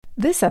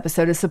This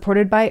episode is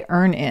supported by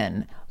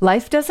EarnIn.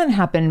 Life doesn't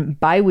happen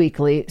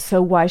bi-weekly, so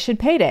why should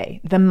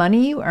payday? The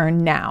money you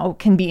earn now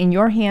can be in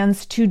your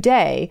hands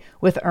today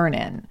with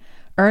EarnIn.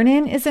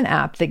 EarnIn is an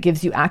app that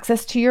gives you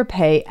access to your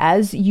pay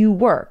as you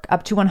work,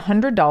 up to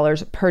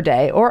 $100 per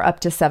day or up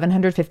to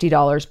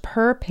 $750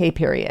 per pay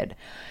period.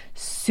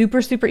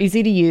 Super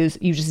easy to use.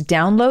 You just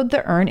download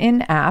the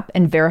EarnIn app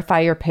and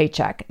verify your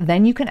paycheck.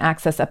 Then you can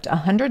access up to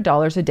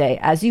 $100 a day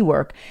as you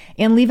work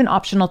and leave an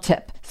optional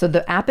tip. So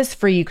the app is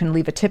free. You can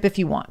leave a tip if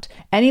you want.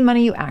 Any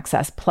money you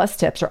access plus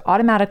tips are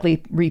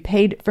automatically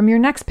repaid from your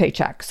next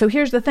paycheck. So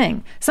here's the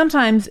thing.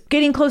 Sometimes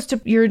getting close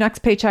to your next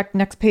paycheck,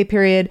 next pay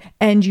period,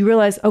 and you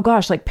realize, oh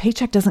gosh, like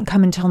paycheck doesn't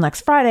come until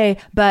next Friday,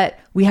 but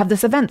we have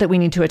this event that we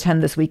need to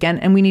attend this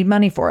weekend and we need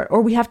money for it.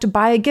 Or we have to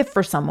buy a gift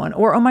for someone.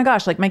 Or, oh my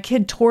gosh, like my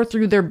kid tore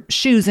through their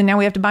shoes and now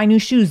we have to buy new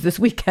shoes this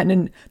weekend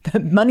and the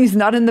money's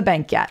not in the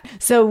bank yet.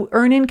 So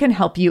EarnIn can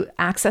help you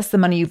access the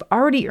money you've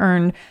already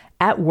earned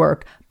at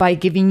work by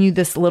giving you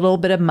this little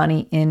bit of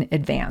money in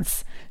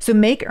advance. So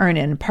make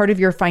EarnIn part of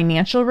your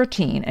financial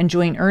routine and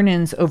join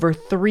EarnIn's over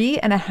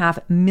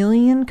 3.5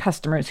 million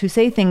customers who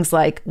say things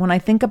like, when I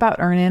think about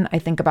EarnIn, I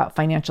think about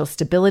financial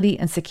stability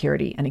and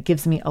security, and it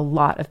gives me a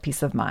lot of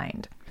peace of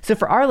mind. So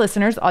for our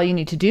listeners, all you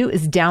need to do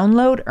is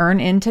download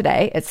EarnIn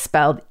today. It's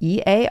spelled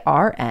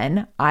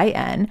EarnIn,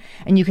 and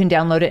you can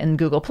download it in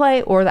Google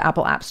Play or the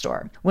Apple App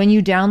Store. When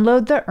you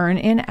download the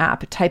EarnIn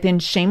app, type in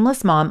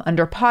Shameless Mom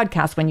under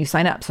podcast when you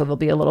sign up. So there'll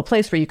be a little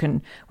place where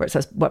it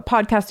says, what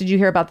podcast did you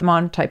hear about them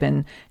on? Type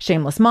in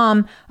Shameless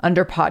Mom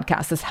under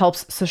podcast. This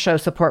helps to show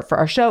support for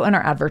our show and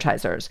our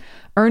advertisers.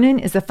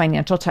 EarnIn is a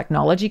financial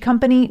technology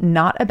company,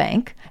 not a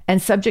bank,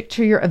 and subject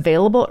to your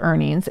available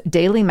earnings,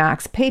 daily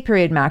max, pay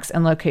period max,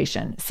 and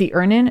location. See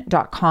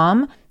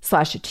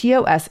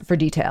earnin.com/TOS for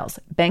details.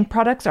 Bank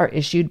products are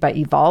issued by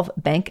Evolve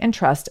Bank and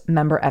Trust,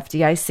 member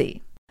FDIC.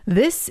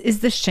 This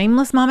is the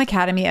Shameless Mom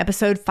Academy,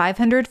 episode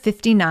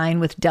 559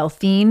 with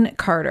Delphine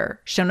Carter.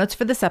 Show notes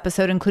for this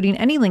episode, including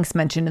any links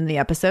mentioned in the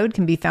episode,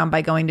 can be found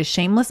by going to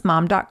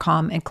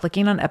shamelessmom.com and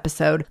clicking on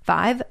episode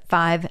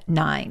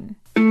 559.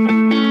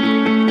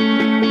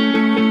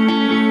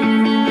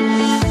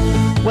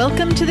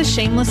 Welcome to the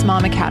Shameless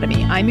Mom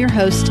Academy. I'm your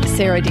host,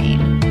 Sarah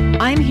Dean.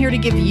 I'm here to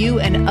give you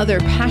and other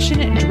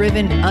passionate,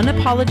 driven,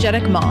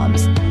 unapologetic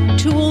moms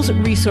tools,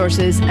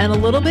 resources, and a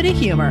little bit of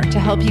humor to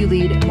help you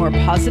lead more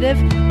positive,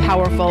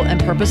 powerful, and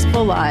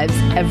purposeful lives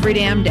every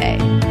damn day.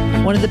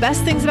 One of the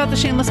best things about the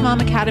Shameless Mom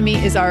Academy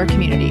is our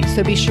community,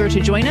 so be sure to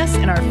join us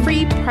in our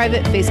free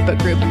private Facebook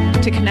group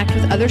to connect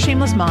with other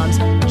shameless moms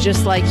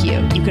just like you.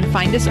 You can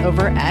find us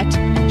over at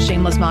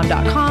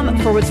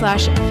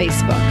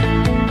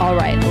shamelessmom.com/Facebook. All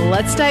right,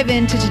 let's dive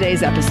into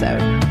today's episode.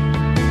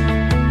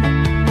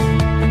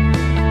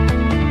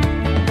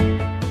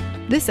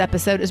 This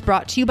episode is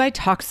brought to you by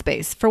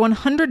Talkspace. For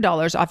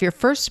 $100 off your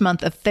first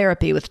month of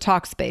therapy with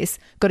Talkspace,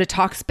 go to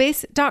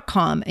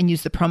Talkspace.com and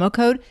use the promo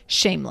code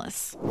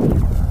SHAMELESS.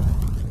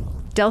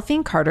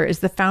 Delphine Carter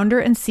is the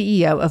founder and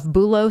CEO of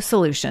Bulo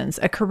Solutions,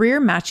 a career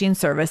matching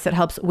service that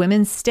helps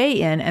women stay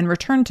in and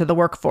return to the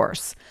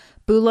workforce.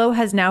 Bulo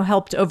has now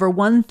helped over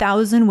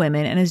 1,000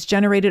 women and has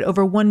generated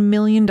over $1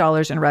 million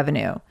in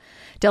revenue.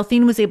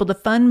 Delphine was able to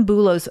fund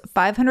Bulo's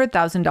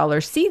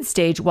 $500,000 seed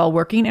stage while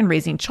working and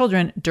raising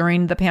children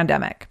during the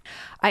pandemic.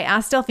 I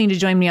asked Delphine to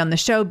join me on the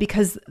show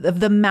because of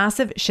the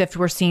massive shift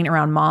we're seeing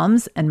around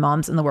moms and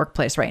moms in the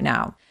workplace right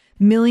now.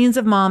 Millions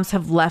of moms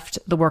have left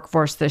the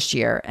workforce this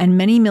year, and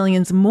many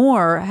millions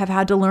more have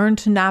had to learn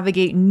to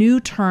navigate new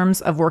terms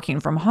of working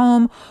from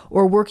home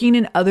or working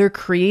in other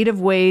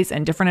creative ways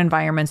and different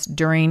environments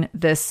during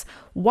this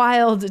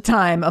wild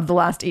time of the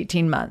last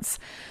 18 months.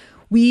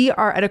 We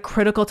are at a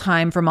critical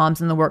time for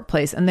moms in the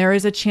workplace, and there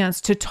is a chance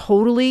to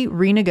totally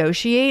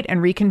renegotiate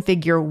and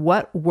reconfigure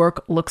what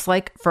work looks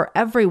like for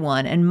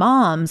everyone. And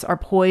moms are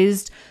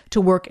poised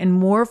to work in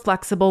more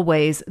flexible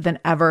ways than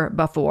ever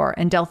before.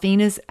 And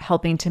Delphine is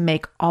helping to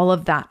make all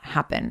of that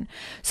happen.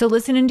 So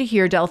listening to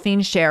hear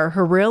Delphine share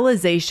her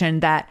realization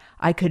that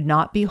I could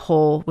not be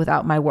whole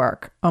without my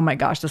work. Oh my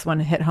gosh, this one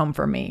hit home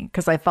for me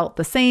because I felt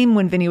the same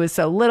when Vinny was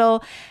so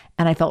little,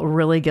 and I felt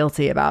really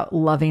guilty about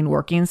loving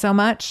working so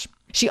much.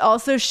 She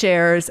also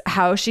shares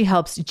how she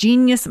helps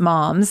genius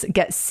moms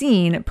get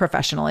seen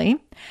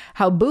professionally,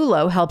 how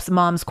Bulo helps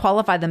moms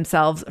qualify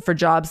themselves for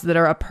jobs that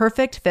are a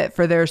perfect fit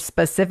for their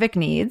specific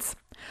needs,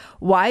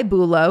 why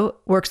Bulo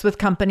works with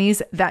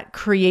companies that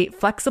create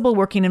flexible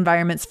working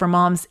environments for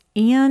moms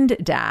and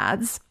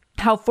dads,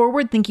 how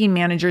forward-thinking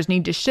managers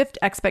need to shift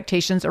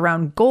expectations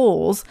around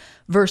goals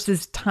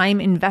versus time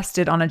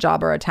invested on a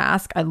job or a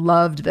task. I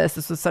loved this.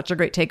 This was such a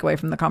great takeaway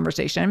from the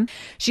conversation.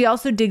 She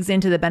also digs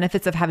into the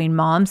benefits of having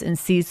moms in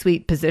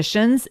C-suite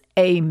positions.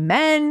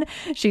 Amen.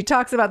 She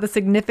talks about the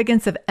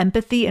significance of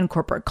empathy in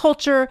corporate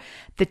culture,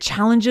 the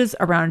challenges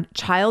around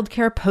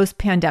childcare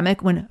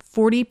post-pandemic when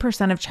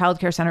 40% of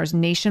childcare centers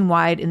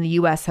nationwide in the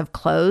US have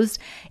closed,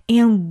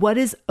 and what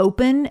is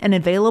open and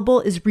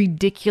available is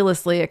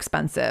ridiculously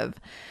expensive.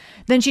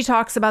 Then she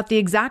talks about the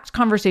exact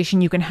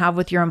conversation you can have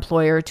with your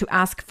employer to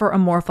ask for a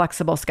more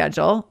flexible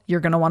schedule. You're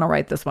going to want to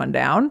write this one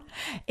down.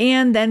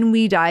 And then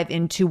we dive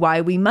into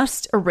why we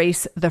must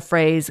erase the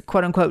phrase,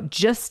 quote unquote,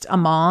 just a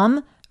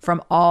mom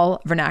from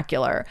all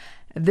vernacular.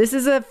 This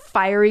is a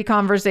fiery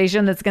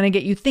conversation that's going to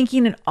get you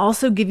thinking and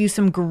also give you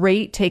some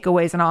great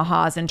takeaways and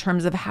ahas in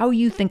terms of how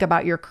you think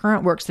about your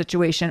current work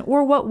situation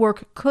or what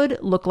work could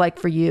look like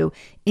for you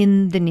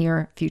in the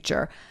near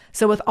future.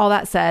 So with all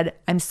that said,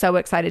 I'm so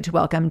excited to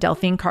welcome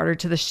Delphine Carter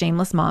to the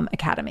Shameless Mom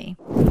Academy.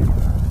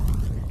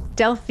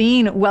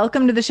 Delphine,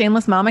 welcome to the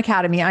Shameless Mom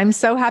Academy. I'm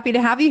so happy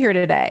to have you here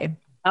today.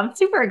 I'm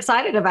super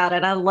excited about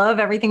it. I love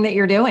everything that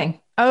you're doing.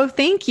 Oh,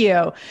 thank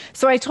you.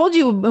 So I told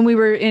you when we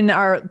were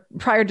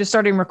prior to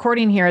starting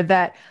recording here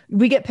that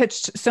we get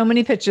pitched so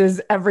many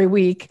pitches every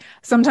week,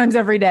 sometimes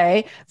every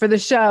day for the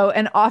show.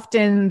 And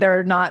often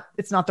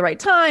it's not the right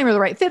time or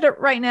the right fit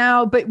right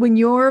now. But when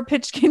your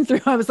pitch came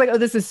through, I was like, oh,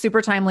 this is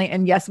super timely.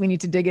 And yes, we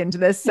need to dig into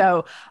this.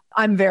 So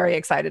I'm very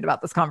excited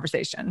about this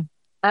conversation.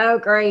 Oh,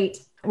 great.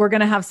 We're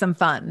going to have some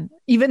fun,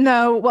 even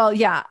though, well,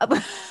 yeah,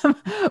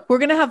 we're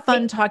going to have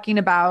fun talking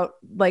about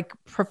like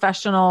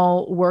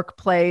professional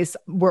workplace,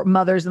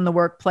 mothers in the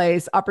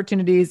workplace,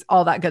 opportunities,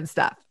 all that good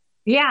stuff.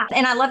 Yeah.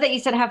 And I love that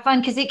you said have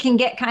fun because it can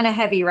get kind of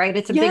heavy, right?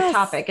 It's a big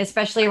topic,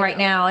 especially right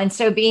now. And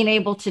so being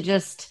able to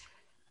just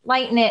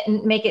lighten it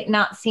and make it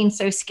not seem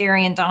so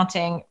scary and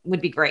daunting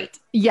would be great.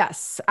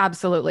 Yes,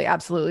 absolutely.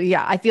 Absolutely.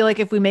 Yeah. I feel like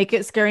if we make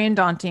it scary and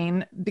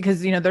daunting,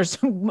 because, there's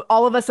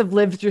all of us have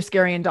lived through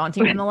scary and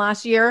daunting in the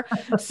last year.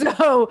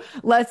 So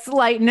let's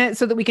lighten it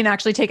so that we can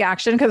actually take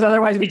action, because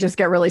otherwise we just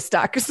get really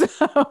stuck.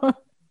 So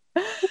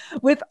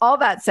with all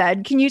that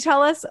said, can you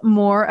tell us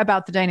more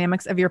about the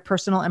dynamics of your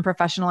personal and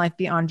professional life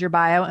beyond your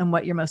bio and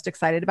what you're most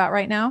excited about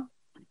right now?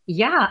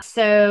 Yeah.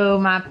 So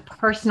my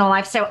personal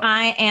life. So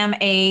I am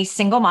a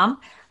single mom.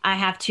 I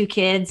have two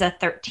kids, a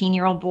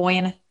 13-year-old boy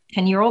and a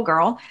 10-year-old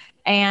girl.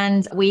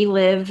 And we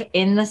live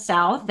in the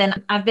South.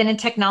 And I've been in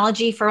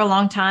technology for a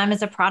long time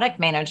as a product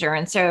manager.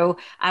 And so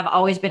I've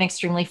always been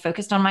extremely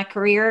focused on my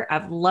career.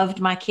 I've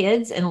loved my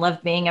kids and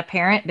loved being a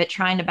parent, but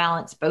trying to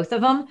balance both of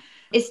them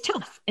is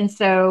tough. And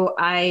so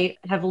I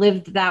have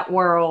lived that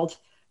world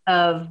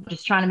of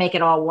just trying to make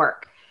it all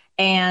work.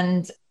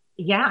 And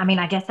yeah, I mean,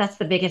 I guess that's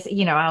the biggest,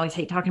 I always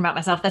hate talking about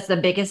myself. That's the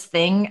biggest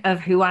thing of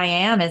who I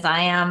am is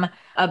I am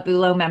a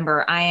BULO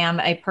member. I am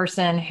a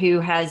person who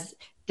has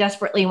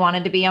desperately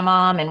wanted to be a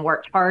mom and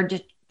worked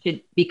hard to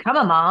become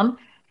a mom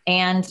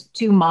and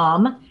to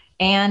mom,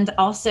 and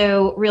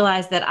also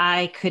realized that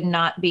I could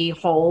not be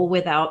whole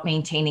without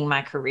maintaining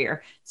my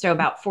career. So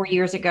about 4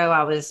 years ago,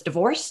 I was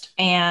divorced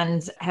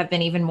and have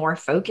been even more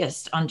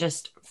focused on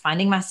just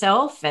finding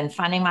myself and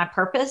finding my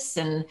purpose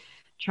and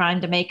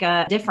trying to make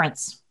a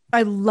difference.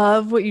 I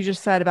love what you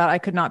just said about I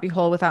could not be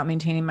whole without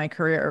maintaining my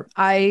career.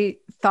 I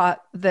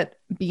thought that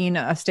being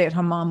a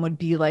stay-at-home mom would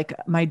be like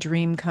my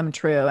dream come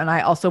true. And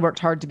I also worked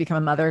hard to become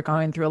a mother,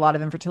 going through a lot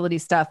of infertility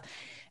stuff.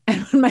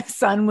 And when my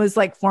son was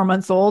like 4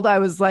 months old, I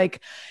was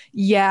like,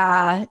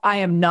 yeah, I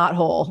am not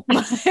whole.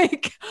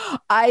 Like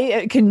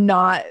I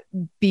cannot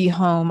be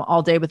home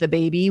all day with a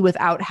baby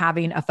without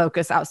having a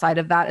focus outside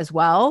of that as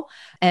well.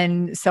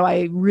 And so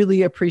I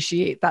really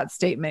appreciate that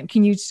statement.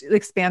 Can you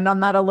expand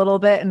on that a little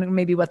bit and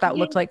maybe what that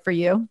looked like for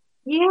you?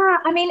 Yeah.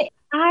 I mean,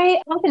 I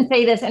often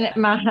say this, and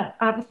I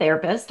have a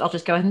therapist. I'll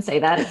just go ahead and say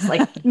that. It's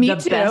like Me the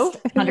too.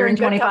 best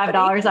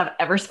 $125 I've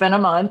ever spent a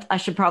month. I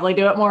should probably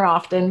do it more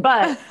often,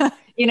 but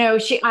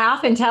I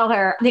often tell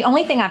her the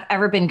only thing I've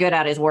ever been good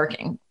at is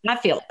working. I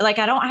feel like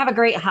I don't have a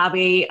great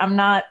hobby. I'm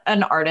not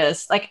an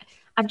artist. Like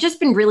I've just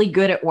been really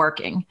good at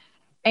working.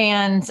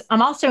 And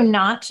I'm also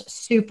not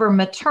super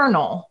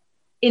maternal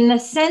in the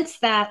sense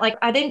that like,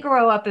 I didn't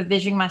grow up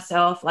envisioning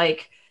myself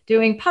like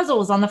doing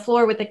puzzles on the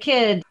floor with the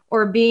kids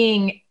or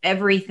being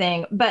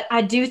everything, but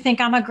I do think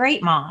I'm a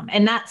great mom.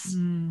 And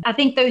I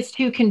think those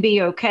two can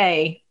be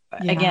okay.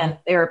 Yeah. Again,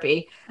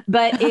 therapy,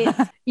 but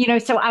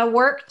it's, so I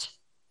worked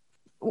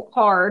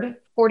hard,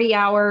 40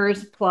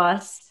 hours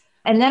plus.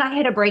 And then I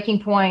hit a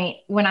breaking point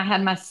when I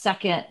had my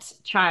second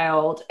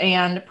child.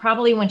 And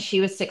probably when she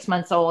was 6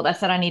 months old, I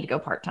said, I need to go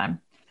part-time.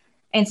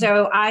 And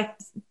so I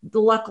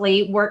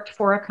luckily worked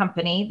for a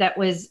company that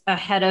was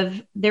ahead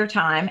of their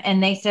time.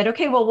 And they said,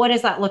 okay, well, what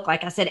does that look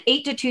like? I said,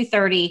 8 to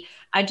 2:30.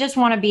 I just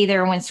want to be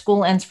there when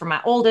school ends for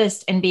my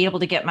oldest and be able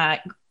to get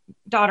my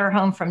daughter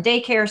home from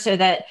daycare so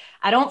that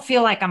I don't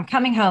feel like I'm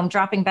coming home,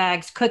 dropping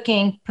bags,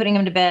 cooking, putting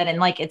them to bed. And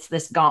like, it's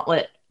this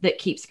gauntlet that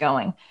keeps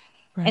going.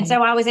 Right. And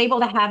so I was able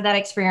to have that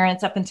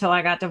experience up until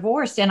I got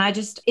divorced. And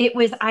it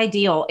was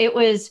ideal. It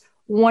was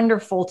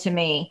wonderful to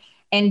me.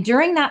 And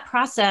during that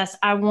process,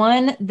 I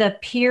won the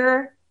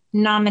peer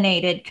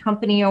nominated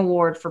company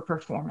award for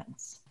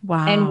performance.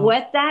 Wow. And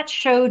what that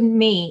showed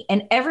me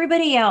and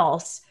everybody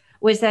else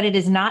was that it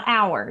is not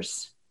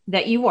hours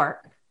that you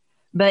work,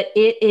 but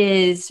it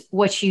is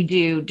what you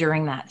do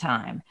during that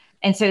time.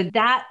 And so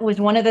that was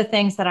one of the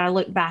things that I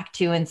look back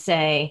to and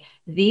say,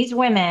 these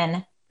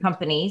women,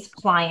 companies,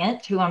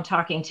 client who I'm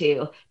talking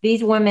to,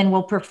 these women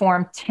will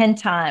perform 10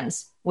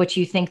 times what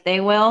you think they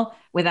will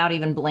without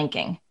even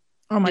blinking.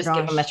 Oh my Just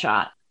give them a gosh.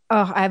 shot.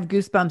 Oh, I have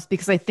goosebumps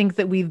because I think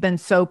that we've been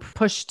so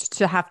pushed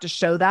to have to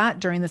show that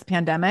during this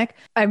pandemic.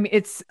 I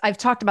mean, I've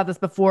talked about this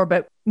before,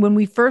 but when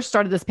we first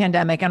started this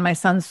pandemic and my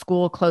son's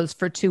school closed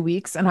for 2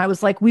 weeks, and I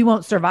was like, we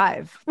won't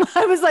survive.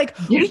 I was like,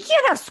 we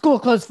can't have school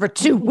closed for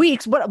 2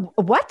 weeks.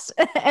 What?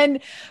 And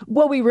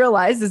what we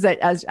realized is that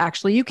as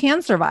actually you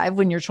can survive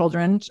when your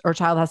children or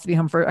child has to be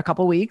home for a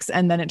couple of weeks,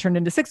 and then it turned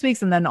into 6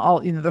 weeks, and then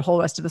the whole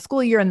rest of the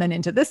school year, and then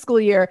into this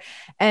school year.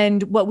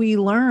 And what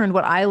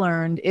I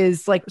learned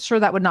is like, sure,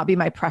 that would not be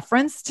my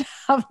preference to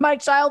have my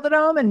child at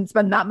home and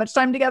spend that much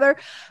time together.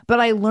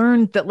 But I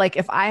learned that like,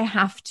 if I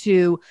have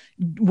to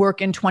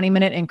work in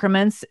 20-minute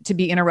increments to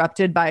be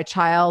interrupted by a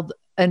child,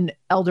 an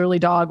elderly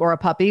dog, or a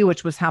puppy,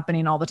 which was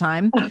happening all the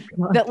time,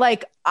 that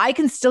like I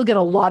can still get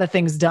a lot of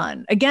things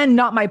done. Again,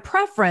 not my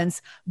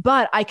preference,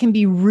 but I can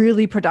be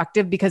really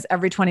productive because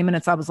every 20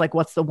 minutes I was like,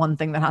 what's the one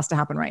thing that has to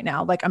happen right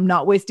now? Like I'm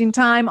not wasting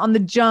time on the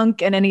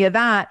junk and any of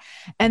that.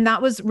 And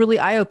that was really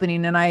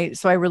eye-opening. And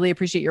so I really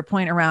appreciate your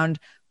point around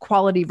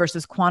quality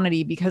versus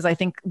quantity, because I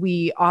think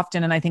we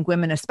often, and I think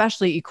women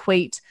especially,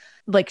 equate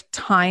like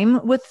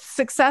time with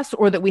success,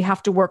 or that we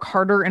have to work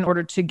harder in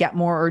order to get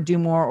more or do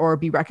more or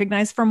be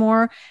recognized for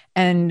more.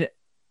 And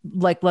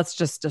like, let's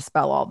just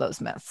dispel all those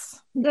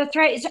myths. That's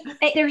right.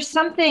 There's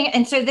something.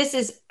 And so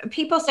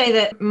people say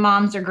that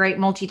moms are great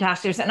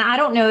multitaskers. And I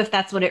don't know if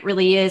that's what it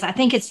really is. I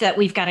think it's that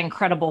we've got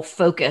incredible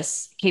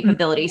focus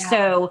capability. Yeah.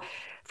 So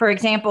for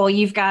example,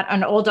 you've got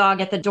an old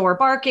dog at the door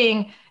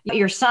barking.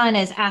 Your son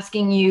is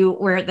asking you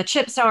where the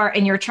chips are,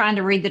 and you're trying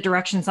to read the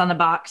directions on the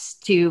box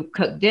to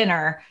cook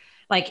dinner.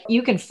 Like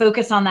you can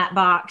focus on that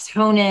box,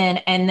 hone in,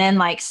 and then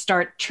like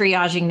start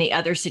triaging the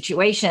other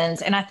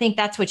situations. And I think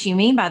that's what you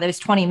mean by those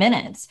 20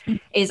 minutes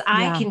is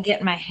I can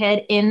get my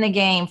head in the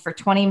game for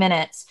 20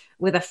 minutes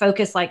with a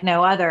focus like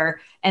no other.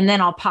 And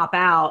then I'll pop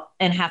out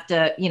and have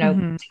to,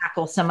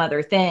 tackle some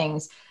other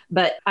things.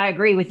 But I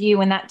agree with you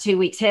when that 2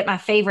 weeks hit. My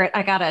favorite,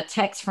 I got a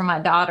text from my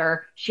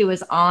daughter. She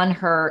was on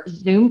her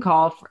Zoom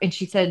call and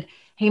she said,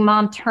 "Hey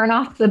mom, turn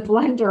off the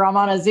blender. I'm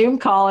on a Zoom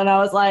call." And I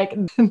was like,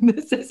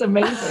 this is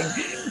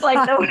amazing. Like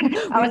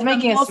I was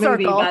making a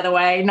smoothie, by the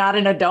way, not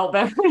an adult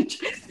beverage,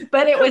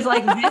 but it was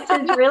like, this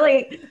is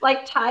really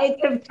like tides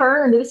have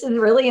turned. This is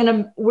really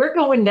we're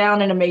going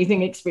down an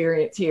amazing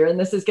experience here. And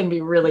this is going to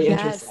be really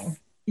interesting.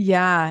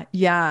 Yeah.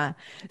 Yeah.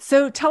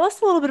 So tell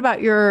us a little bit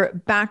about your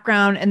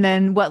background and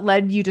then what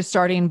led you to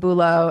starting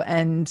Bulo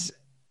and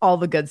all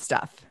the good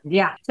stuff.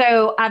 Yeah.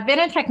 So I've been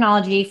in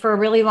technology for a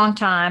really long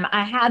time.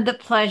 I had the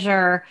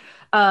pleasure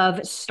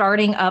of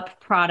starting up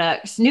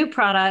new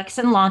products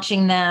and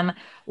launching them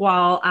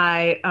while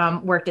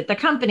I worked at the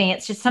company.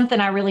 It's just something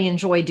I really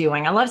enjoy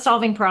doing. I love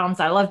solving problems.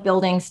 I love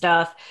building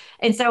stuff.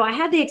 And so I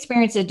had the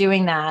experience of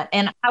doing that.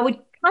 And I would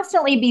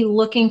constantly be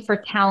looking for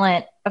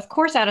talent, of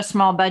course, at a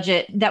small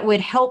budget that would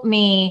help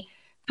me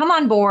come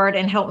on board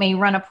and help me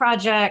run a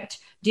project,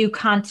 do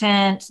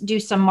content, do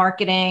some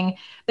marketing.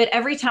 But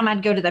every time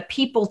I'd go to the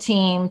people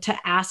team to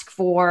ask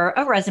for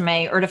a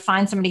resume or to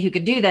find somebody who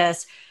could do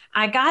this,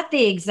 I got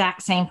the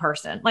exact same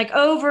person, like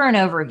over and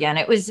over again.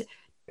 It was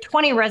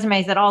 20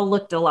 resumes that all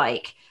looked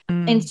alike.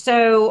 And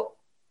so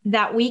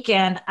that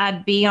weekend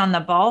I'd be on the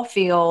ball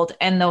field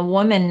and the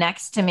woman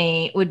next to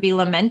me would be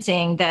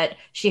lamenting that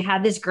she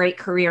had this great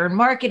career in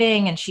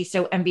marketing and she's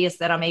so envious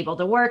that I'm able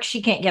to work.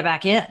 She can't get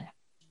back in.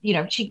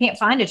 She can't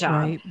find a job.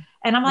 Right.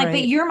 And I'm like,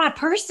 but you're my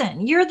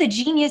person. You're the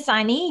genius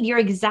I need. You're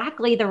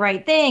exactly the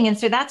right thing. And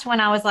so that's when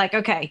I was like,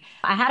 okay,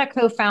 I had a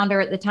co-founder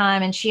at the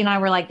time and she and I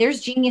were like,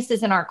 there's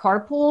geniuses in our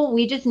carpool.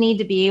 We just need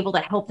to be able to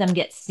help them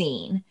get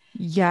seen.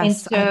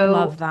 Yes, I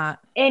love that.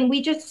 And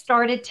we just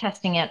started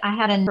testing it. I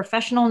had a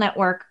professional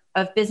network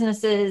of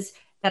businesses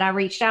that I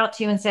reached out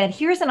to and said,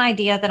 here's an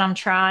idea that I'm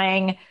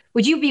trying.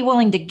 Would you be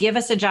willing to give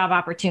us a job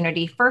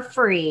opportunity for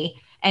free?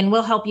 And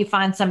we'll help you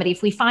find somebody.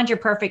 If we find your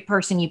perfect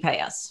person, you pay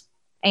us.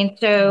 And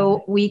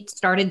so we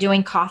started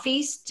doing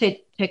coffees to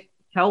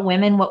tell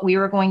women what we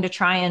were going to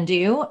try and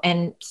do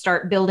and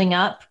start building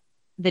up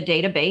the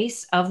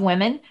database of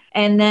women.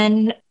 And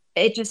then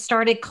it just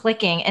started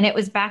clicking. And it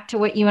was back to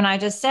what you and I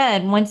just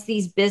said. Once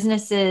these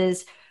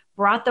businesses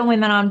brought the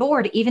women on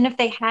board, even if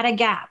they had a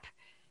gap,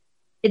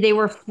 they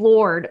were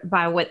floored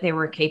by what they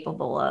were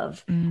capable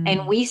of.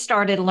 And we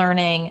started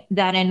learning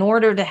that in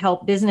order to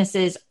help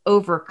businesses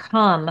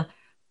overcome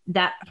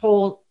that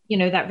whole,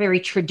 that very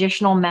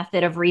traditional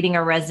method of reading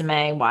a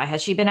resume, why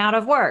has she been out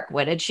of work?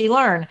 What did she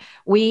learn?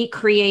 We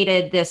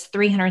created this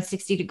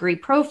 360-degree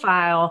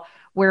profile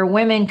where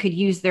women could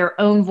use their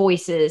own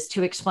voices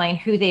to explain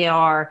who they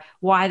are,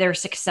 why they're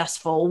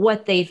successful,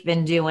 what they've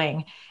been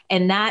doing.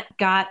 And that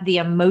got the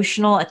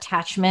emotional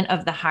attachment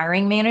of the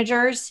hiring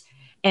managers.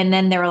 And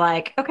then they were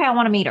like, okay, I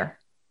want to meet her.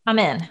 I'm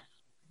in.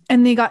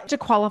 And they got to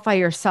qualify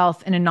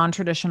yourself in a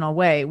non-traditional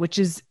way, which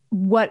is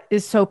what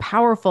is so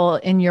powerful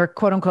in your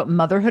quote unquote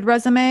motherhood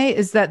resume,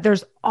 is that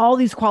there's all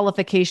these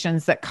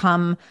qualifications that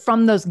come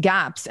from those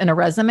gaps in a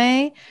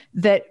resume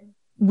that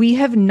we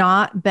have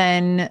not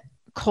been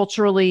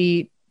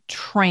culturally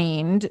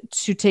trained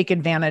to take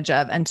advantage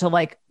of and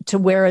to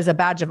wear as a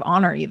badge of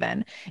honor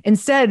even.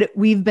 Instead,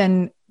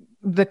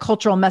 the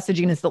cultural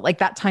messaging is that like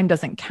that time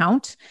doesn't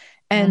count.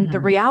 And the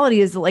reality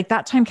is that like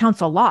that time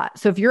counts a lot.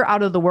 So if you're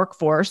out of the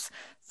workforce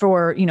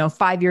for,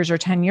 5 years or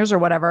 10 years or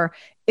whatever,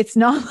 it's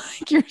not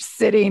like you're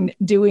sitting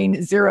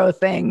doing zero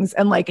things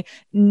and like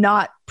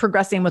not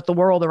progressing with the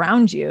world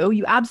around you.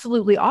 You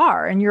absolutely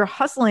are. And you're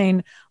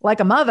hustling like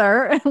a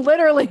mother,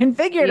 literally and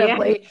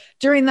figuratively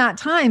during that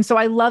time. So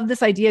I love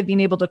this idea of being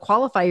able to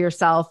qualify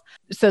yourself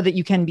so that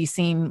you can be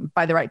seen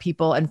by the right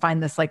people and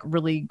find this like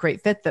really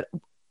great fit that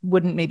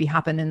wouldn't maybe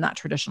happen in that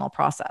traditional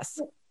process.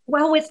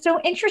 Well, what's so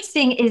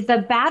interesting is the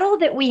battle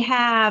that we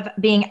have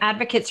being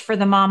advocates for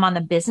the mom on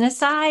the business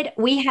side.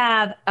 We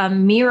have a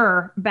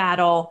mirror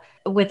battle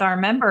with our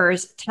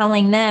members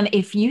telling them,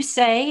 if you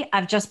say,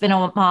 I've just been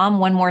a mom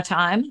one more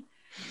time,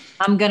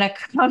 I'm going to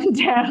come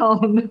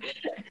down.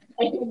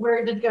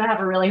 We're just going to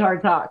have a really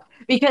hard talk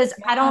because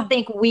I don't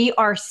think we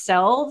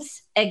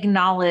ourselves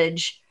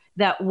acknowledge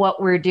that what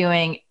we're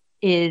doing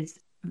is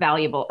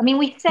valuable. I mean,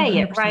 we say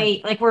 100%. It,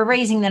 right? Like we're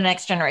raising the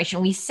next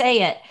generation. We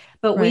say it,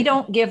 but we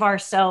don't give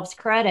ourselves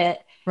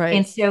credit. Right.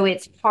 And so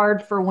it's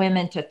hard for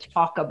women to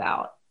talk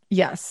about.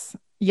 Yes.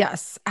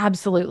 Yes,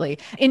 absolutely.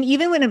 And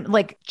even when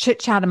like chit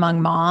chat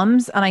among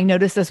moms, and I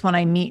notice this when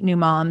I meet new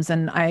moms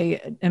and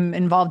I am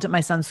involved at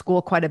my son's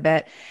school quite a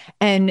bit.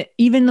 And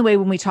even the way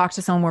when we talk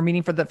to someone we're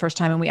meeting for the first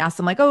time and we ask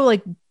them like, oh,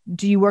 like,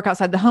 do you work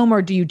outside the home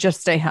or do you just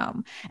stay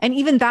home? And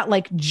even that,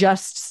 like,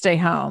 just stay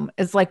home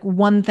is like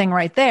one thing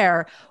right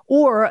there.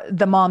 Or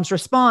the mom's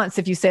response,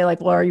 if you say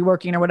like, well, are you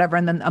working or whatever?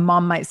 And then a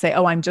mom might say,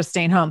 oh, I'm just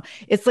staying home.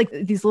 It's like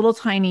these little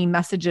tiny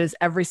messages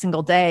every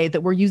single day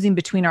that we're using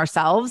between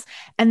ourselves.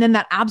 And then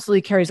that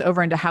absolutely carries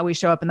over into how we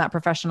show up in that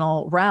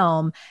professional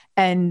realm.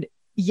 And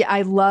yeah,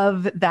 I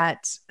love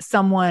that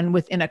someone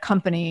within a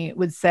company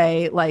would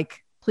say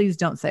like, please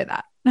don't say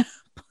that.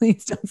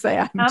 Please don't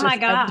say my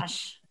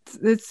gosh.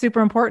 It's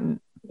super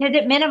important. Because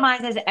it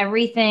minimizes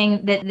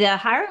everything that the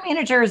hiring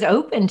manager is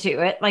open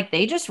to it. Like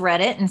they just read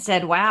it and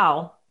said,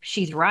 wow,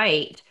 she's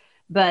right.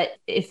 But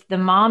if the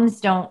moms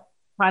don't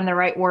find the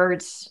right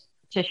words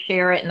to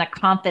share it and the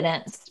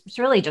confidence, it's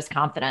really just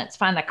confidence,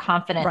 find the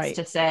confidence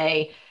to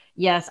say,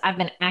 yes, I've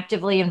been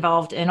actively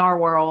involved in our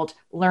world,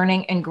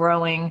 learning and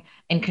growing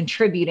and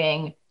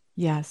contributing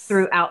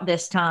throughout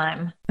this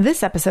time.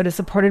 This episode is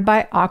supported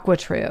by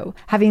AquaTrue.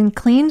 Having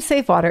clean,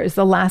 safe water is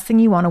the last thing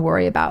you want to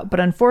worry about. But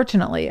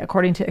unfortunately,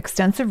 according to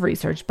extensive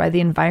research by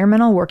the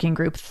Environmental Working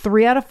Group,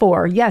 3 out of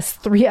 4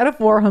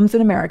 homes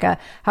in America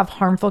have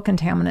harmful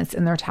contaminants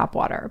in their tap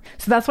water.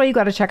 So that's why you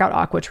got to check out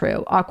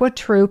AquaTrue.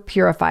 AquaTrue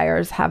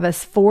purifiers have a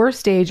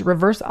 4-stage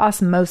reverse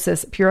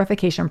osmosis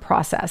purification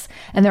process.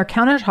 And their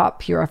countertop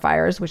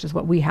purifiers, which is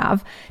what we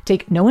have,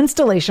 take no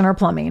installation or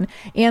plumbing.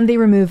 And they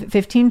remove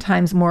 15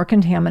 times more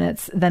contaminants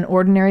than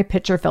ordinary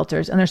pitcher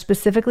filters. And they're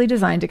specifically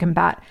designed to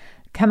combat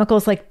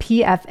chemicals like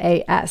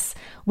PFAS,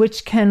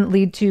 which can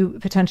lead to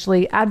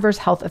potentially adverse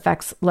health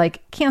effects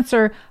like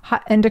cancer,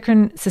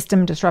 endocrine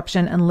system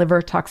disruption, and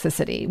liver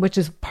toxicity, which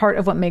is part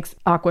of what makes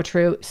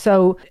AquaTrue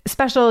so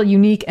special,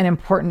 unique, and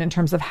important in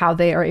terms of how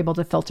they are able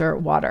to filter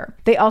water.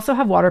 They also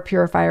have water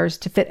purifiers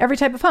to fit every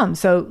type of home.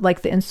 So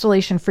like the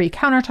installation-free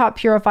countertop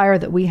purifier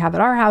that we have at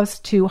our house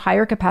to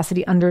higher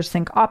capacity under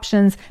sink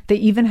options. They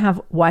even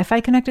have Wi-Fi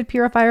connected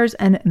purifiers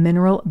and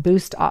mineral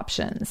boost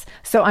options.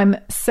 So I'm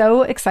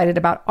so excited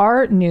about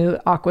our new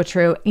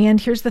AquaTrue.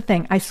 And here's the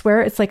thing. I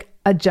swear it's like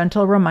a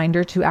gentle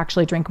reminder to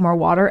actually drink more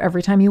water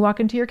every time you walk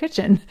into your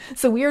kitchen.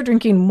 So we are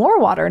drinking more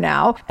water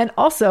now and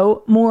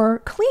also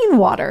more clean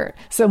water.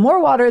 So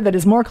more water that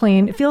is more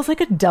clean. It feels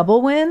like a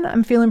double win.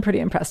 I'm feeling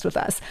pretty impressed with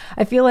us.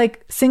 I feel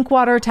like sink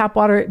water, tap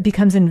water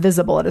becomes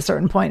invisible at a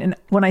certain point. And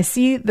when I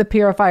see the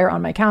purifier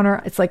on my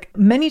counter, it's like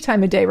many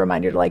time a day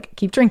reminder to like,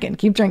 keep drinking,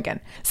 keep drinking.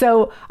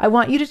 So I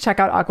want you to check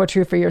out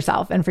AquaTrue for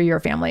yourself and for your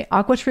family.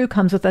 AquaTrue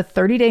comes with a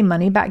 30-day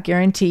money-back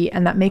guarantee,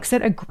 and that makes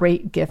it a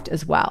great gift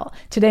as well.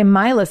 Today,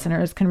 my listeners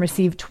can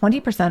receive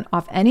 20%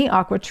 off any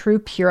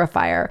AquaTrue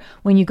purifier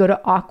when you go to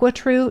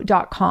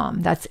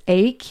aquatrue.com. That's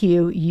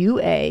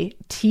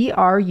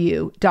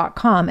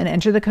AQUATRU.com and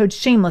enter the code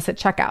shameless at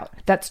checkout.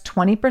 That's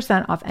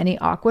 20% off any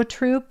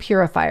AquaTrue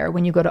purifier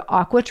when you go to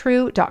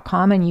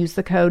aquatrue.com and use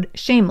the code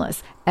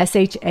shameless,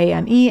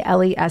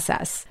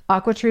 SHAMELESS.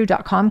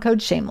 aquatrue.com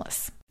code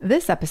shameless.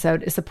 This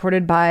episode is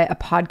supported by a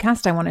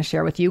podcast I want to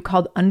share with you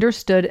called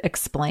Understood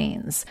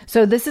Explains.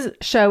 So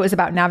show is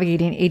about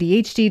navigating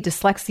ADHD,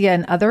 dyslexia,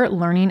 and other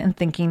learning and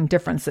thinking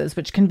differences,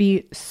 which can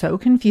be so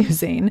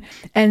confusing.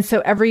 And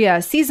so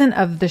every season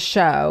of the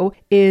show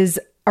is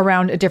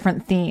around a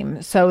different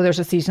theme. So there's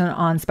a season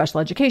on special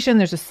education,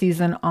 there's a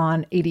season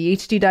on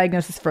ADHD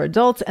diagnosis for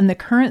adults, and the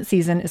current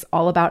season is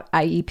all about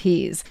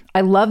IEPs.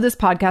 I love this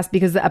podcast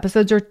because the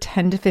episodes are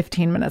 10 to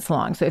 15 minutes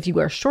long. So if you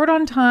are short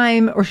on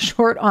time or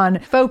short on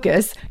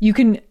focus, you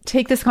can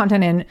take this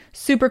content in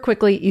super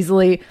quickly,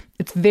 easily.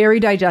 It's very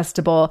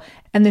digestible.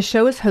 And the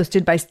show is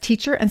hosted by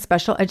teacher and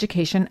special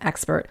education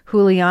expert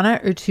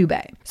Juliana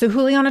Urtube. So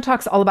Juliana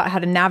talks all about how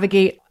to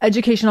navigate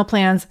educational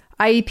plans,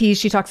 IEPs.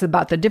 She talks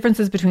about the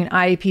differences between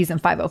IEPs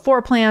and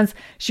 504 plans.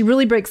 She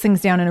really breaks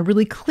things down in a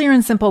really clear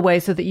and simple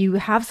way so that you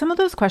have some of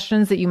those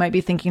questions that you might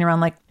be thinking around,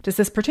 like, does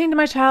this pertain to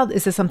my child?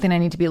 Is this something I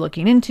need to be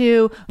looking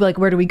into? Like,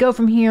 where do we go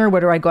from here? Where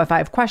do I go if I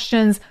have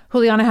questions?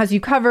 Juliana has you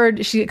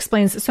covered. She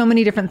explains so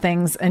many different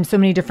things and so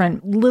many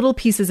different little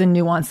pieces and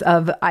nuance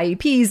of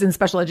IEPs and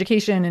special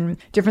education and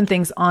different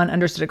things on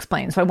Understood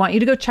Explains. So I want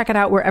you to go check it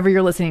out wherever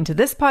you're listening to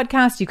this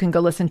podcast. You can go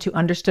listen to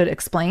Understood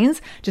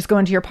Explains. Just go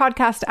into your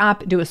podcast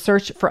app, do a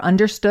search for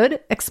Understood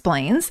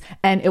Explains,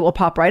 and it will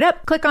pop right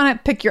up. Click on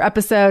it, pick your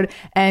episode,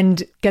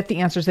 and get the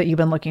answers that you've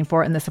been looking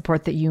for and the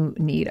support that you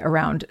need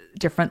around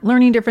different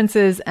learning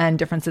differences and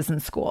differences in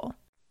school.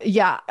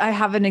 Yeah, I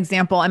have an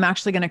example. I'm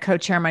actually going to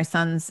co-chair my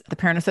son's, the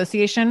parent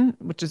association,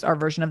 which is our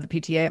version of the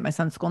PTA at my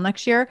son's school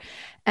next year.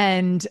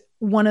 And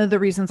one of the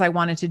reasons I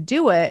wanted to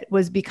do it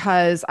was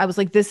because I was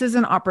like, this is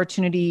an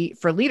opportunity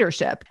for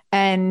leadership.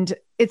 And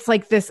it's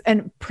like this.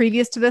 And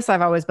previous to this,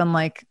 I've always been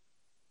like,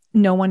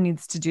 no one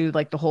needs to do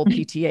like the whole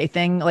PTA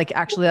thing. Like,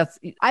 actually,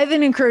 I've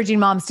been encouraging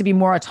moms to be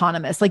more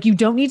autonomous. Like, you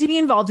don't need to be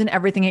involved in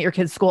everything at your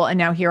kid's school. And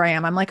now here I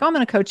am. I'm like, oh, I'm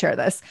going to co-chair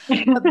this.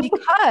 But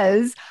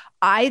because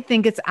I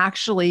think it's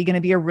actually going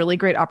to be a really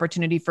great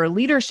opportunity for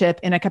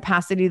leadership in a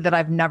capacity that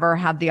I've never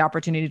had the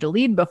opportunity to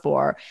lead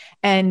before.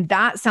 And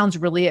that sounds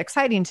really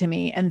exciting to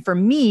me. And for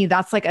me,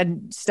 that's like a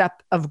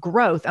step of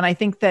growth. And I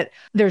think that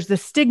there's the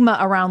stigma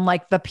around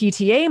like the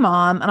PTA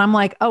mom. And I'm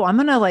like, oh, I'm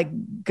going to like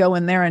go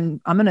in there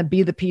and I'm going to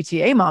be the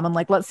PTA mom. And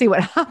like, let's see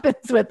what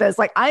happens with this.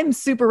 Like, I'm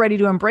super ready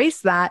to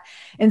embrace that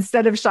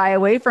instead of shy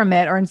away from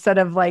it, or instead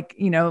of like,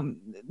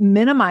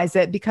 minimize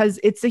it, because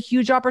it's a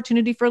huge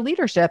opportunity for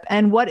leadership.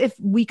 And what if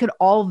we could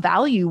all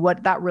value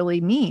what that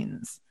really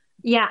means?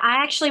 Yeah,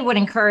 I actually would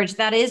encourage,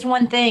 that is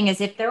one thing,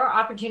 is if there are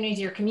opportunities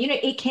in your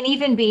community, it can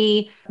even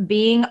be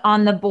being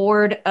on the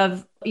board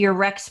of your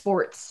rec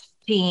sports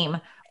team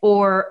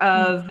or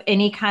of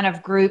any kind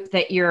of group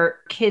that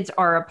your kids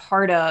are a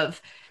part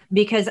of,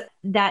 because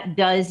that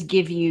does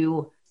give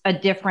you a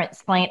different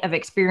slant of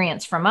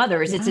experience from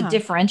others. Yeah. It's a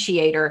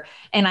differentiator.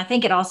 And I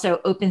think it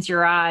also opens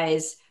your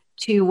eyes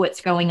to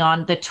what's going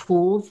on, the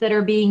tools that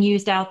are being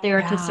used out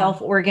there to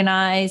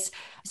self-organize.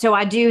 So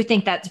I do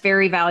think that's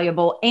very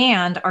valuable,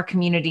 and our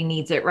community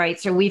needs it, right?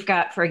 So we've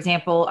got, for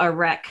example, a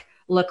rec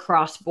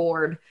lacrosse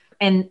board,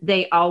 and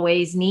they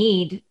always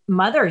need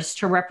mothers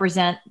to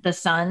represent the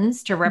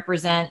sons, to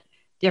represent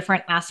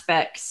different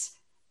aspects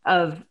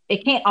of,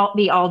 it can't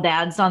be all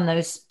dads on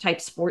those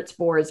type sports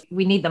boards.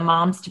 We need the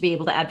moms to be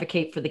able to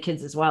advocate for the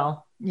kids as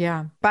well.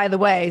 Yeah. By the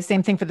way,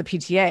 same thing for the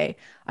PTA.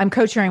 I'm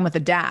co-chairing with a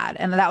dad.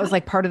 And that was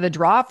like part of the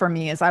draw for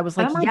me, is I was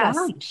like,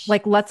 gosh,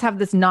 like, let's have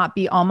this not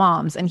be all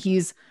moms. And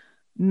he's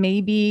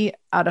maybe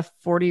out of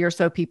 40 or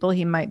so people,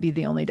 he might be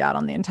the only dad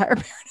on the entire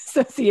parent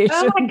association.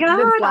 Oh my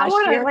God. I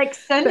want to like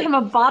send him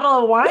a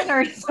bottle of wine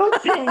or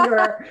something,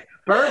 or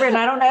bourbon.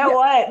 I don't know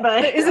what,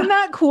 but isn't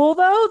that cool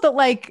though? That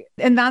like,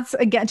 and that's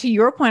again, to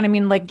your point. I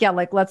mean, like, yeah,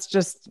 like let's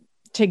just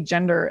take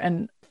gender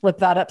and flip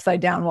that upside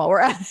down while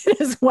we're at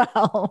it as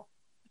well.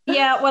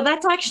 Yeah, well,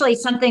 that's actually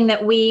something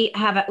that we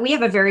have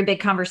a very big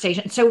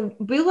conversation. So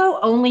Bulo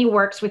only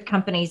works with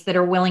companies that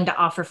are willing to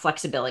offer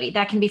flexibility.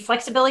 That can be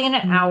flexibility in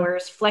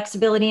hours,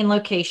 flexibility in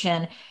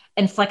location,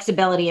 and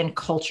flexibility in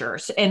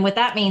cultures. And what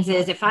that means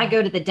is if I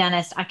go to the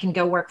dentist, I can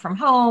go work from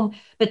home,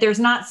 but there's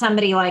not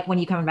somebody like, when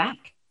you coming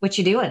back? What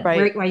you doing?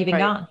 Right. Where you been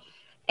gone?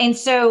 And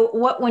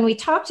so when we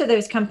talk to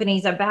those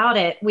companies about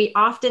it, we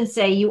often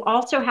say you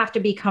also have to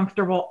be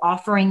comfortable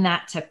offering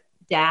that to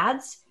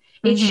dads.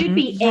 It should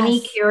be any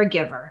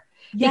caregiver.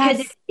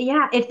 Because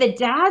if the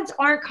dads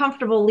aren't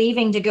comfortable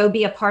leaving to go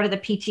be a part of the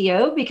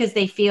PTO because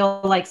they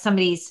feel like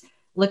somebody's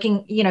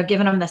looking,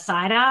 giving them the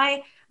side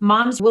eye,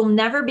 moms will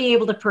never be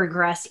able to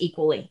progress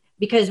equally,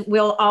 because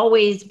we'll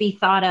always be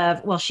thought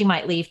of, well, she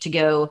might leave to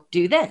go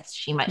do this.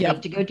 She might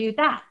leave to go do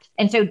that.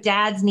 And so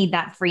dads need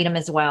that freedom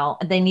as well.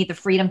 They need the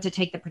freedom to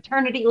take the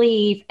paternity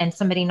leave and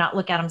somebody not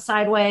look at them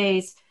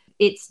sideways.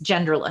 It's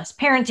genderless.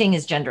 Parenting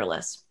is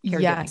genderless.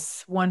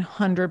 Yes,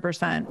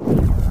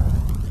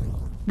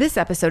 100%. This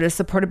episode is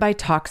supported by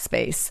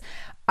Talkspace.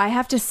 I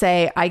have to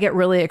say, I get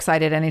really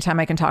excited anytime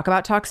I can talk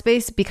about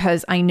Talkspace,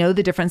 because I know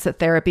the difference that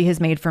therapy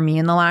has made for me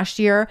in the last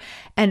year.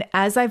 And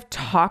as I've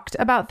talked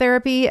about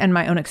therapy and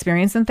my own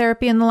experience in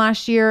therapy in the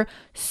last year,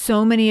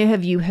 so many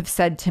of you have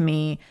said to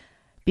me,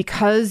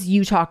 because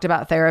you talked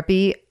about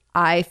therapy,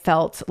 I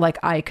felt like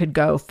I could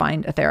go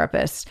find a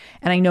therapist.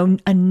 And I know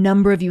a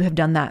number of you have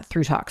done that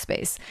through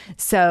Talkspace.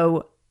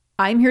 So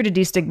I'm here to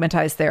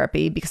destigmatize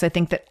therapy, because I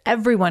think that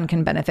everyone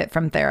can benefit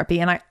from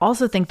therapy. And I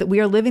also think that we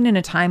are living in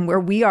a time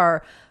where we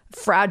are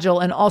fragile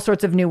in all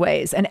sorts of new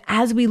ways. And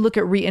as we look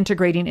at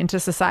reintegrating into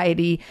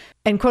society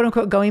and quote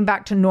unquote going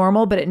back to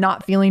normal, but it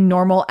not feeling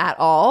normal at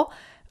all,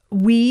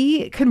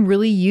 we can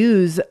really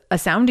use a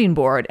sounding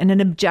board and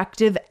an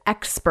objective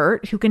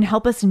expert who can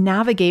help us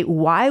navigate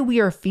why we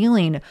are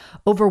feeling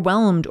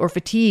overwhelmed or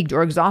fatigued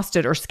or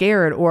exhausted or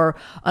scared or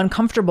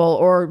uncomfortable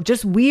or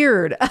just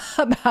weird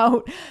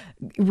about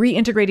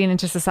reintegrating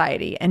into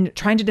society and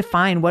trying to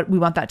define what we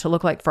want that to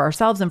look like for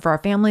ourselves and for our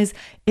families.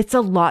 It's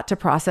a lot to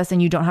process,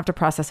 and you don't have to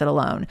process it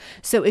alone.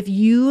 So if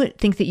you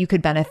think that you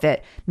could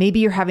benefit, maybe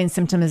you're having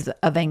symptoms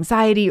of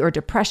anxiety or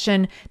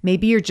depression,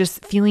 maybe you're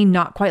just feeling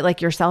not quite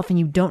like yourself and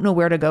you don't know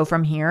where to go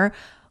from here,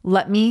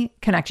 let me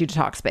connect you to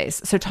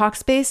Talkspace. So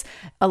Talkspace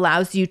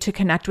allows you to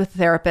connect with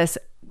therapists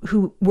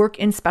who work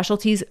in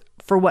specialties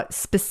for what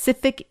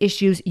specific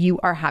issues you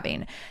are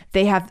having.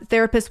 They have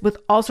therapists with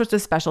all sorts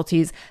of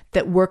specialties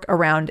that work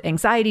around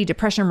anxiety,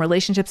 depression,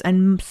 relationships,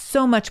 and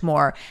so much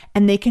more.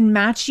 And they can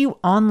match you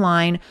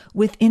online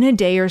within a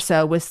day or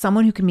so with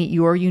someone who can meet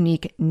your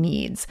unique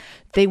needs.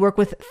 They work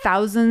with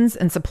thousands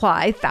and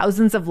supply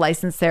thousands of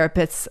licensed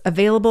therapists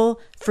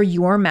available for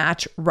your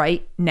match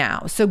right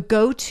now. So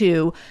go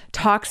to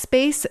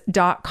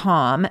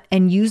Talkspace.com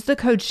and use the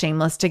code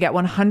Shameless to get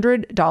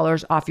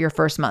 $100 off your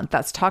first month.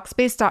 That's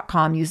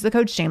Talkspace.com. Use the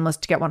code Shameless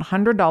to get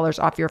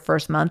 $100 off your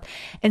first month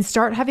and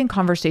start having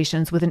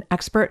conversations with an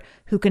expert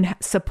who can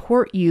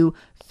support you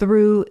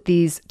through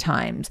these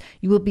times.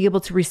 You will be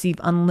able to receive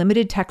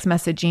unlimited text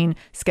messaging,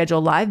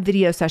 schedule live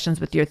video sessions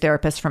with your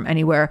therapist from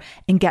anywhere,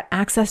 and get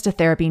access to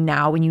therapy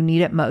now when you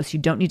need it most. You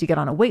don't need to get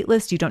on a wait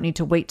list. You don't need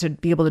to wait to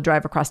be able to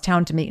drive across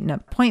town to make an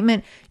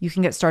appointment. You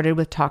can get started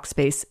with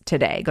Talkspace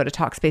today. Go to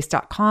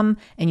Talkspace.com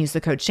and use the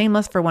code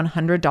Shameless for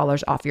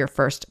 $100 off your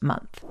first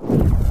month.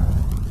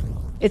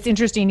 It's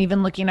interesting,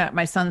 even looking at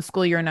my son's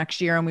school year next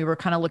year, and we were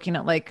kind of looking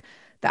at like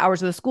the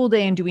hours of the school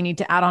day and do we need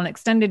to add on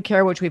extended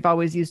care, which we've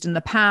always used in the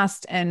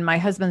past. And my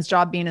husband's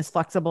job being as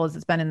flexible as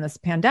it's been in this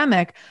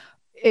pandemic,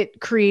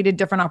 it created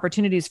different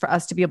opportunities for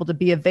us to be able to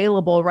be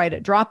available right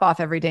at drop off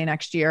every day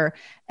next year.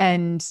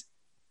 And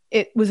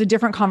it was a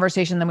different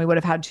conversation than we would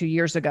have had 2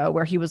 years ago,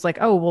 where he was like,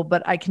 oh, well,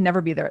 but I can never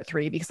be there at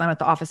 3 because I'm at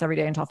the office every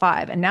day until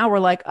 5. And now we're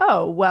like,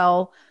 oh,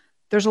 well,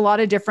 there's a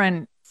lot of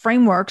different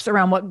frameworks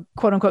around what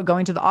quote unquote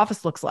going to the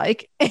office looks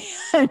like.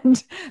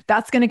 And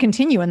that's going to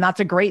continue. And that's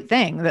a great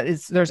thing.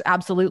 There's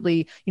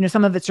absolutely,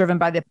 some of it's driven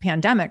by the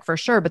pandemic for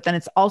sure, but then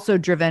it's also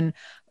driven,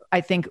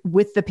 I think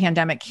with the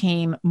pandemic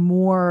came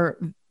more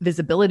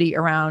visibility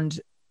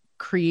around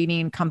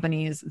creating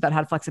companies that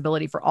had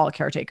flexibility for all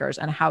caretakers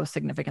and how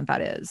significant that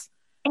is.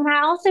 And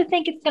I also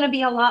think it's going to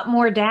be a lot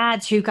more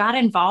dads who got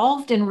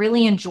involved and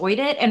really enjoyed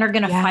it and are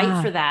going to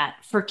fight for that,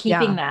 for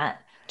keeping that.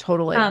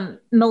 Totally.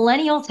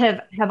 Millennials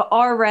have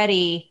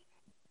already,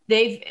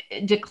 they've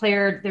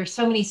declared, there's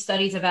so many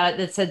studies about it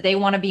that said they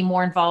want to be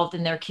more involved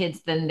in their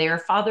kids than their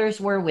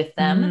fathers were with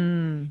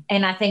them.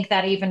 And I think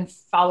that even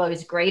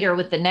follows greater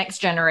with the next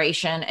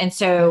generation. And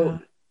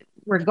so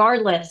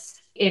regardless,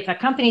 if a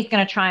company's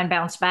going to try and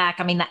bounce back,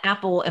 I mean, the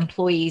Apple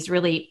employees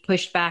really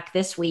pushed back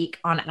this week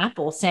on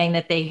Apple, saying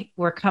that they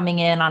were coming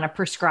in on a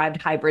prescribed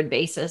hybrid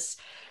basis.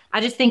 I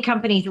just think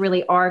companies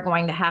really are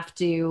going to have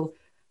to,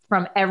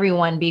 from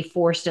everyone, be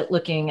forced at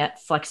looking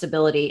at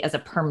flexibility as a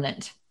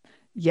permanent.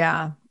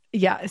 Yeah.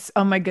 Yes.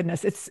 Oh my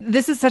goodness.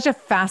 This is such a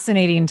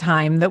fascinating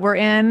time that we're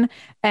in.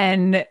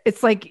 And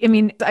it's like, I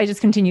mean, I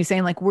just continue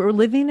saying like, we're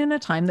living in a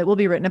time that will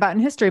be written about in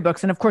history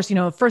books. And of course,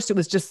 first it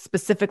was just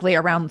specifically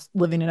around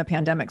living in a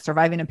pandemic,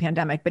 surviving a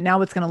pandemic, but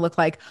now it's going to look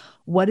like,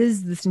 what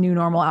is this new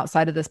normal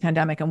outside of this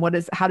pandemic? And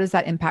how does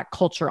that impact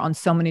culture on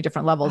so many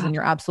different levels? And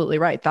you're absolutely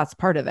right. That's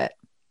part of it.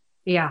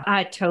 Yeah,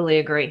 I totally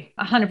agree.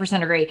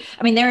 100% agree.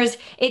 I mean,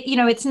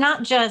 it's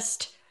not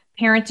just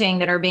parenting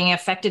that are being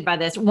affected by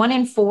this. 1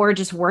 in 4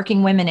 just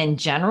working women in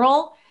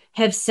general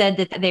have said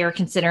that they are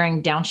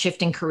considering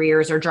downshifting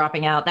careers or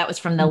dropping out. That was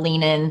from the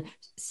Lean In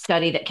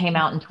study that came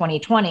out in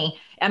 2020.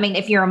 I mean,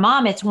 if you're a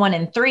mom, it's 1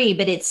 in 3,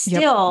 but it's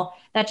still,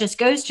 that just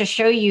goes to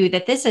show you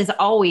that this has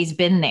always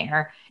been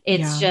there.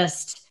 It's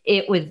just,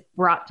 it was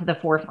brought to the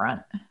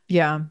forefront.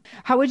 Yeah.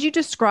 How would you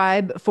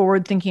describe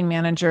forward-thinking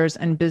managers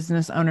and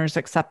business owners'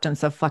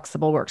 acceptance of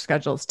flexible work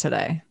schedules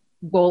today?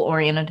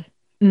 Goal-oriented.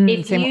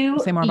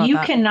 Say more about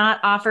that. Cannot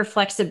offer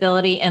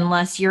flexibility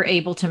unless you're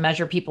able to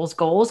measure people's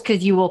goals,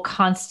 because you will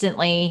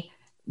constantly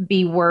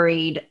be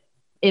worried.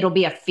 It'll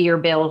be a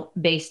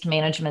fear-based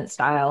management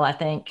style, I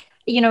think.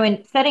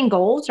 And setting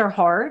goals are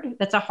hard.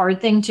 That's a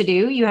hard thing to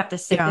do. You have to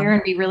sit there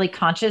and be really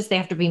conscious. They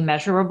have to be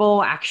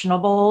measurable,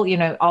 actionable,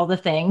 all the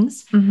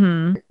things.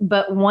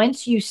 But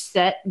once you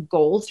set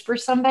goals for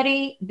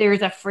somebody,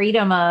 there's a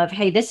freedom of,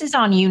 hey, this is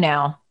on you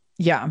now.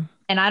 Yeah.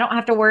 And I don't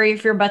have to worry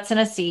if your butt's in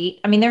a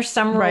seat. I mean, there's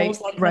some rules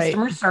like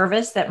customer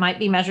service that might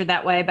be measured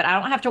that way, but I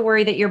don't have to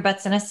worry that your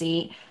butt's in a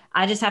seat.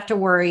 I just have to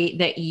worry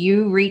that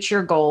you reach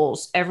your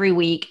goals every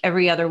week,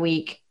 every other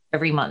week,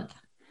 every month.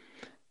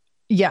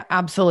 Yeah,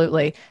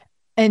 absolutely.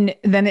 And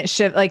then it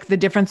should, like, the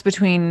difference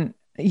between,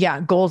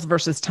 goals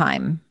versus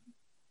time.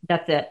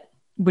 That's it.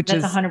 That's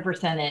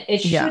 100% it. It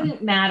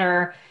shouldn't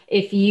matter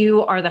if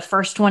you are the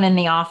first one in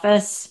the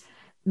office,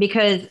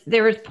 because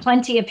there was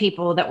plenty of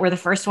people that were the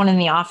first one in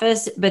the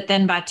office, but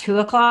then by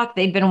 2:00,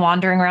 they'd been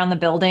wandering around the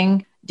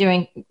building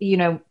doing,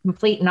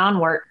 complete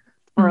non-work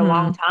for a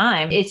long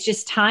time. It's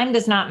just time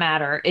does not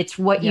matter. It's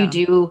what you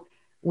do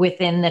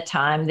within the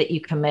time that you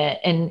commit.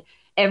 And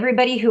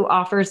everybody who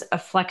offers a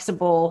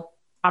flexible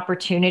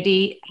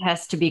opportunity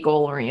has to be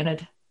goal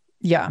oriented.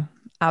 Yeah,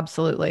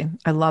 absolutely.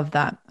 I love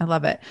that. I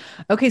love it.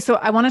 Okay. So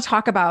I want to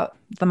talk about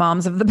the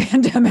moms of the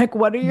pandemic.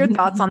 What are your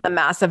thoughts on the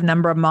massive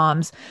number of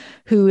moms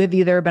who have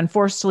either been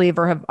forced to leave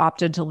or have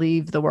opted to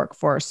leave the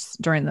workforce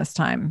during this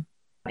time?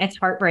 It's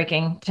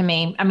heartbreaking to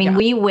me. I mean,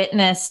 we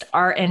witnessed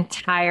our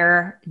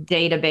entire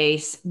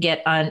database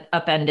get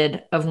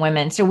upended of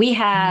women. So we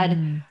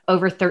had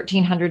over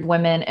 1,300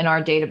 women in our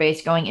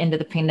database going into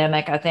the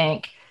pandemic, I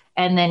think.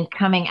 And then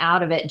coming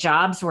out of it,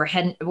 jobs were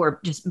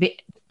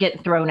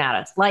getting thrown at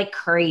us like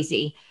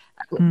crazy,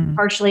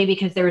 partially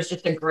because there was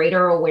just a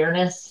greater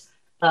awareness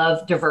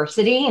of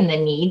diversity and the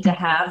need to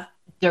have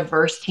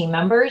diverse team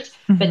members.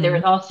 But there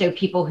was also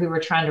people who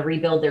were trying to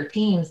rebuild their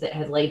teams that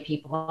had laid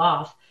people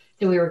off.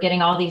 So we were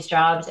getting all these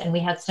jobs, and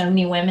we had so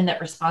many women that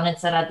responded and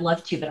said, I'd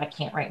love to, but I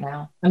can't right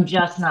now. I'm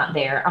just not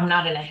there. I'm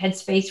not in a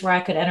headspace where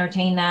I could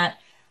entertain that.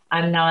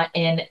 I'm not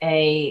in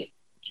a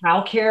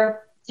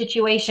childcare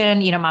situation.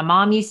 My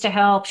mom used to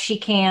help. She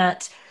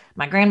can't.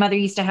 My grandmother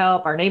used to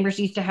help. Our neighbors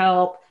used to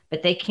help,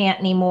 but they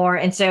can't anymore.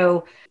 And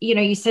so,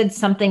 you said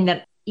something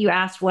that you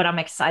asked what I'm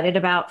excited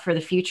about for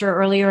the future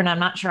earlier, and I'm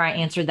not sure I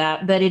answered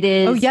that, but it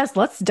is. Oh, yes.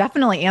 Let's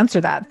definitely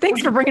answer that.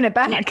 Thanks for bringing it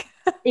back.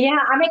 Yeah,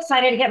 I'm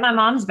excited to get my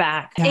mom's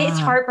back. Yeah. It's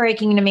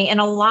heartbreaking to me.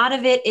 And a lot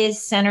of it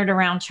is centered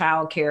around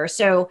childcare.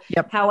 So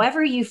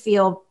however you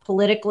feel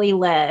politically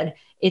led,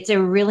 it's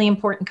a really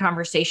important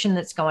conversation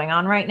that's going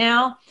on right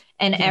now.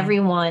 And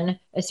everyone,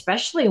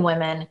 especially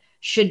women,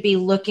 should be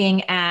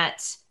looking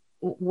at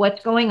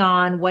what's going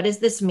on. What does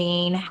this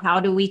mean?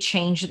 How do we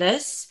change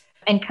this?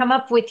 And come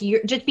up with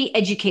just be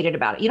educated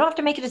about it. You don't have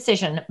to make a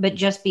decision, but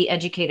just be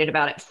educated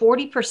about it.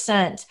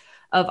 40%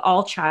 of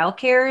all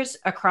childcares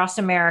across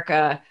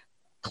America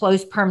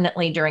closed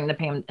permanently during the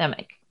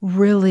pandemic.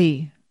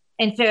 Really?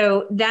 And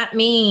so that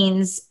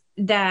means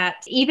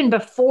that even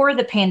before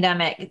the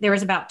pandemic, there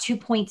was about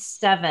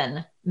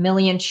 2.7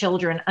 million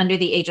children under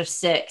the age of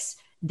 6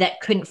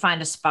 that couldn't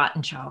find a spot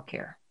in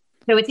childcare.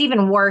 So it's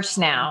even worse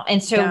now.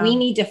 And so we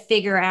need to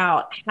figure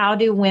out, how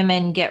do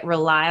women get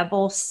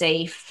reliable,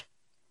 safe,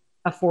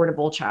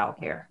 affordable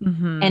childcare?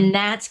 And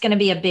that's going to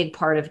be a big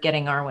part of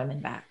getting our women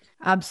back.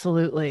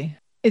 Absolutely.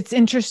 It's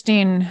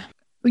interesting.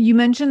 You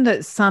mentioned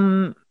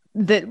that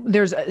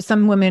there's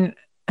some women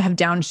have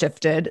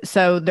downshifted.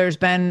 So there's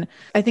been,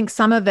 I think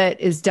some of it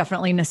is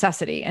definitely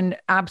necessity, and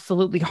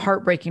absolutely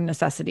heartbreaking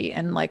necessity,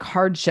 and like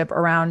hardship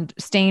around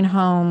staying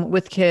home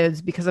with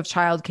kids because of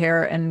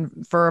childcare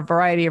and for a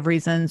variety of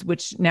reasons,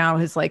 which now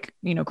has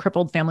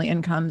crippled family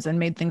incomes and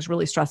made things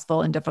really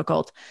stressful and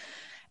difficult.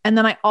 And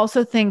then I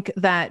also think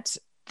that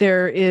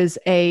there is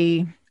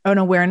an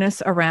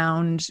awareness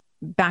around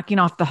backing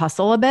off the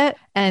hustle a bit.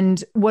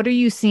 And what are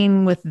you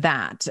seeing with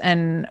that?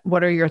 And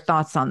what are your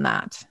thoughts on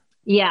that?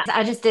 Yeah,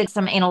 I just did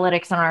some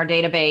analytics on our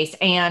database,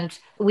 and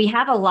we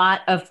have a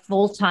lot of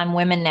full-time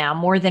women now,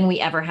 more than we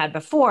ever had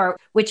before,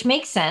 which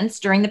makes sense.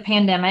 During the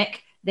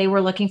pandemic, they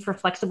were looking for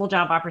flexible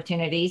job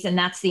opportunities, and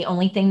that's the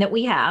only thing that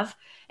we have.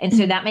 And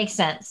so that makes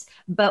sense.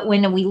 But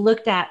when we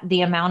looked at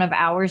the amount of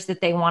hours that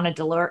they wanted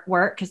to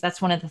work, because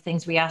that's one of the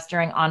things we asked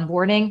during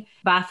onboarding,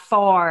 by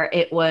far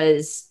it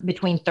was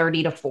between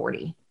 30 to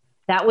 40.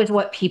 That was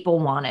what people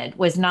wanted,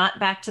 was not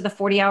back to the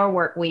 40-hour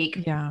work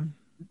week,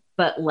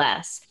 but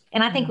less.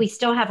 And I think we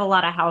still have a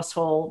lot of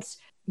households,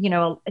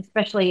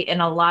 especially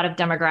in a lot of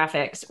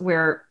demographics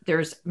where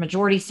there's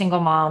majority single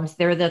moms.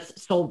 They're the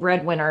sole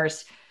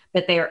breadwinners,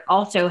 but they are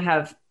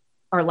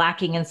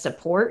lacking in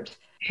support.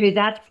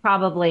 That's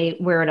probably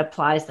where it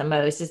applies the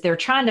most, is they're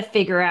trying to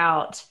figure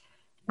out,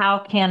 how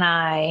can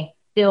I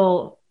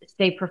still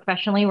stay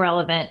professionally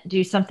relevant,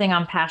 do something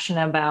I'm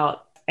passionate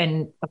about,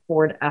 and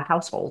afford a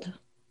household.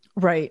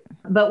 Right.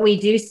 But we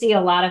do see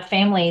a lot of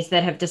families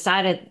that have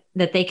decided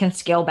that they can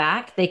scale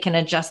back, they can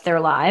adjust their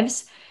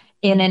lives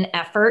in an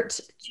effort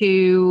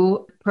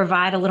to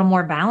provide a little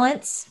more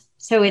balance.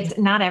 So it's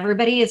not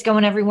everybody is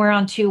going everywhere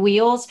on two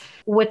wheels.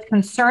 What's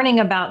concerning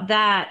about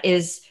that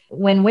is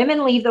when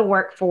women leave the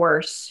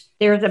workforce,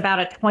 there's about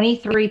a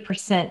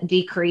 23%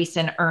 decrease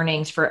in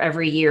earnings for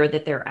every year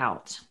that they're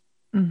out.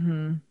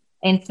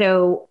 And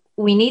so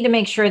we need to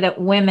make sure that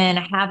women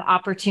have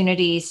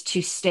opportunities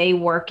to stay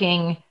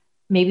working,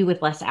 maybe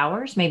with less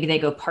hours. Maybe they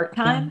go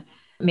part-time.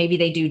 Maybe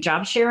they do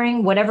job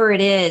sharing, whatever it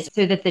is,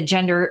 so that the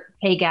gender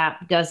pay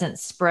gap doesn't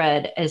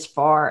spread any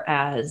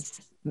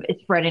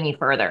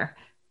further.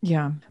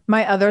 Yeah.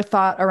 My other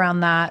thought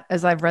around that,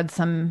 as I've read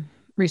some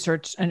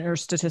research or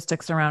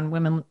statistics around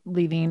women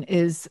leaving,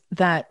 is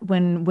that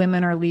when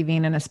women are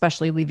leaving, and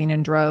especially leaving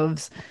in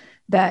droves,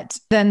 that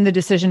then the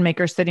decision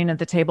makers sitting at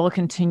the table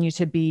continue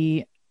to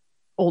be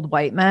old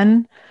white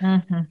men.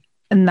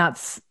 And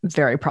that's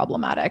very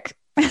problematic.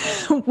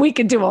 We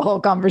could do a whole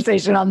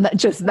conversation on that,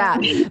 just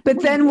that.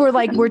 But then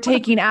we're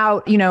taking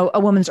out, a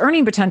woman's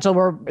earning potential,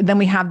 where then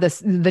we have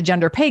the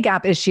gender pay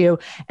gap issue.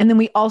 And then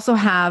we also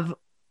have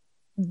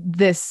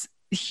this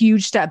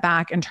huge step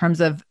back in terms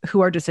of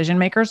who our decision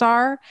makers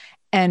are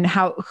and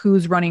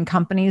who's running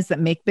companies that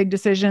make big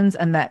decisions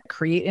and that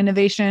create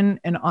innovation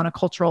and on a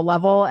cultural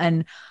level.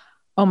 And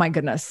oh my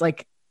goodness,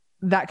 like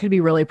that could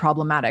be really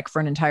problematic for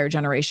an entire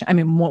generation. I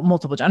mean,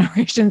 multiple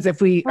generations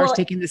if we are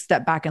taking this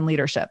step back in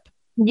leadership.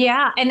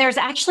 Yeah. And there's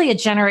actually a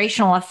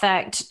generational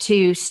effect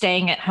to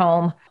staying at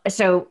home.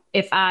 So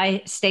if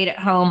I stayed at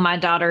home, my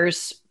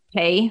daughter's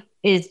pay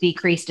is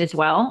decreased as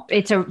well.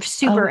 It's a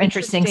super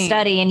interesting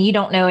study, and you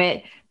don't know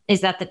it.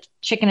 Is that the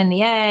chicken and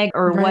the egg,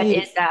 or what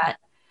is that?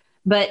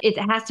 But it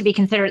has to be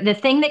considered. The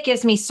thing that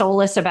gives me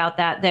solace about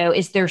that, though,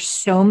 is there's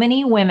so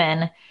many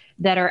women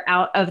that are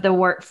out of the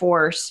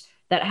workforce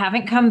that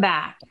haven't come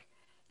back,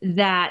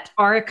 that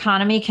our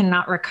economy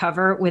cannot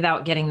recover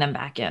without getting them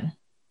back in.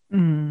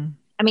 Mm.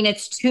 I mean,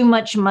 it's too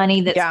much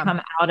money that's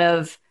come out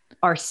of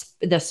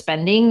the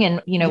spending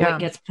and, what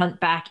gets pumped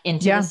back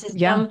into the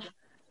system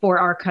for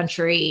our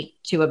country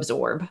to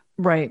absorb.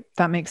 Right.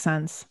 That makes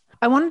sense.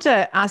 I wanted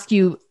to ask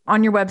you,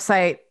 on your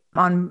website,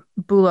 on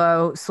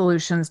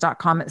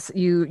bulosolutions.com,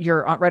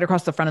 you're right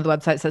across the front of the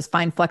website, says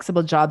find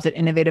flexible jobs at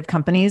innovative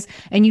companies.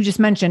 And you just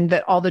mentioned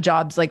that all the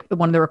jobs, like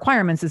one of the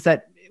requirements is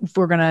that if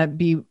we're going to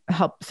be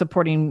help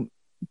supporting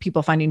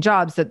people finding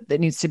jobs, that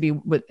needs to be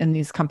within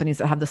these companies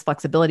that have this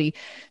flexibility.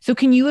 So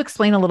can you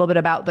explain a little bit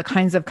about the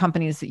kinds of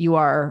companies that you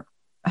are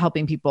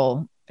helping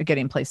people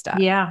getting placed at?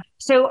 Yeah.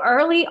 So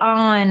early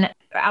on,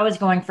 I was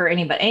going for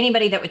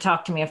anybody that would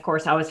talk to me. Of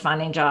course, I was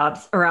finding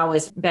jobs, or I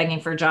was begging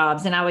for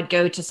jobs. And I would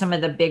go to some of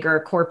the bigger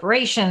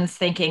corporations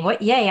thinking,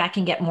 yay, I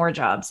can get more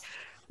jobs.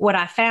 What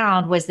I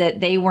found was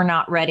that they were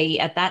not ready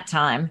at that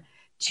time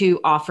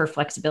to offer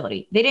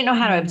flexibility. They didn't know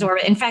how to absorb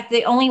it. In fact,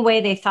 the only way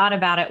they thought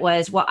about it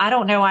was, well, I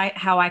don't know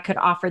how I could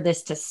offer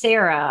this to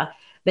Sarah,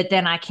 but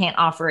then I can't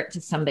offer it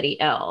to somebody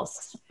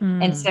else.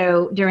 And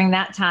so during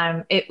that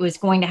time, it was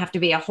going to have to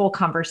be a whole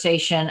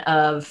conversation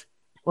of,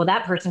 well,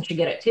 that person should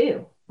get it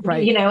too.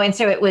 Right. And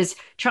so it was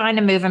trying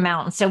to move them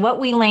out. And so what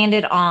we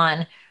landed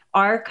on,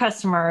 our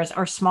customers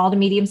are small to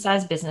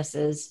medium-sized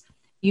businesses,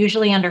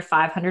 usually under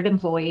 500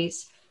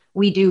 employees.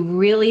 We do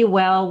really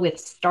well with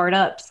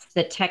startups,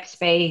 the tech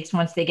space.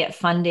 Once they get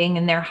funding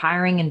and they're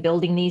hiring and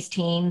building these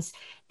teams,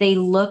 they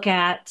look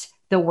at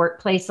the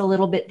workplace a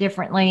little bit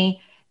differently.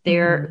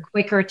 They're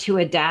quicker to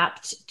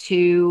adapt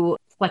to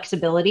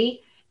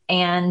flexibility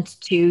and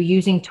to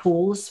using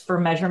tools for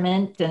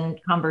measurement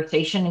and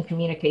conversation and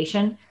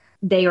communication.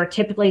 They are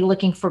typically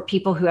looking for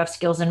people who have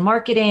skills in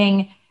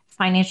marketing,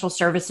 financial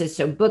services,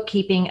 so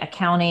bookkeeping,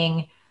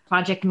 accounting,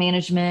 project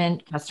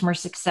management, customer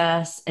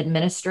success,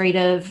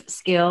 administrative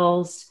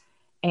skills,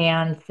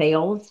 and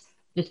sales,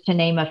 just to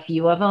name a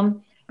few of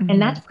them.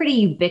 And that's pretty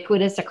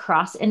ubiquitous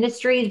across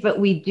industries, but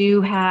we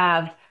do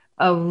have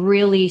a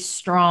really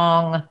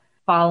strong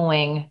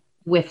following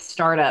with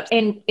startups.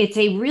 And it's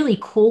a really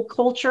cool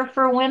culture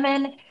for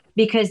women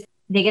because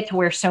they get to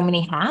wear so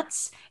many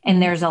hats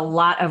and there's a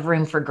lot of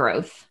room for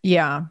growth.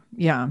 Yeah,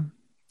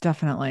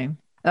 definitely.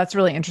 That's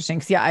really interesting.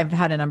 Because I've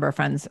had a number of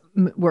friends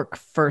work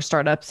for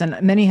startups, and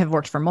many have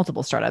worked for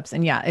multiple startups.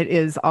 And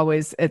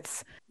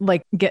it's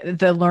like get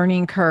the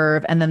learning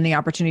curve and then the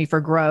opportunity for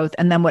growth.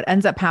 And then what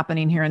ends up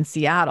happening here in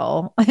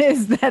Seattle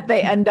is that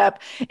they end up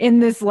in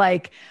this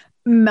like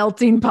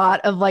melting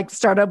pot of like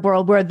startup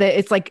world where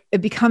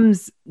it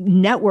becomes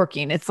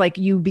networking. It's like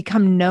you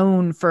become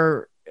known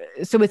for.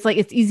 So it's like,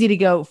 it's easy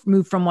to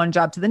move from one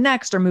job to the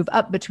next or move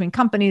up between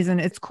companies. And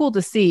it's cool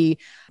to see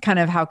kind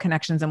of how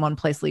connections in one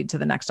place lead to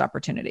the next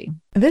opportunity.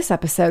 This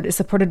episode is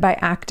supported by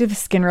Active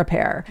Skin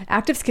Repair.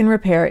 Active Skin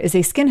Repair is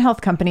a skin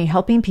health company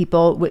helping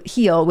people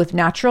heal with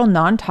natural,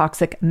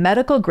 non-toxic,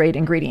 medical grade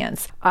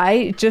ingredients.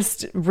 I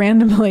just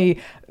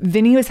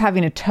Vinny was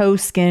having a toe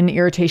skin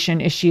irritation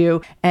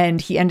issue,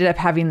 and he ended up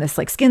having this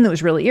like skin that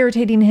was really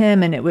irritating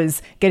him, and it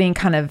was getting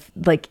kind of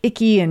like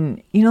icky.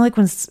 And like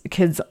when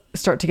kids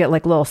start to get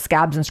like little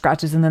scabs and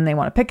scratches and then they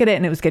want to pick at it,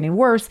 and it was getting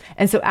worse.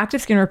 And so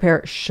Active Skin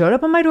Repair showed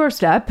up on my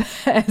doorstep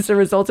as a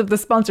result of the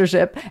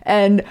sponsorship,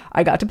 and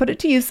I got to put it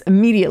to use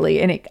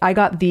immediately. And I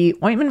got the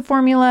ointment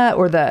formula,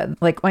 or the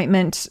like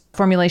ointment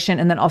formulation,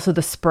 and then also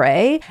the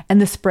spray,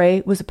 and the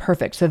spray was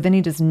perfect. So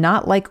Vinny does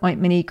not like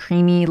ointmenty,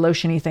 creamy,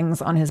 lotiony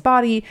things on his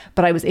body,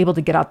 but I was able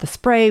to get out the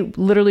spray,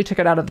 literally took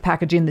it out of the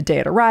packaging the day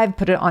it arrived,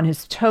 put it on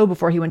his toe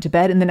before he went to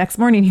bed. And the next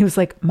morning he was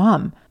like,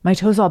 "Mom, my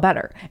toe's all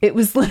better." It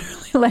was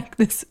literally like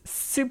this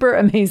super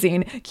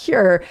amazing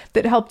cure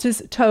that helped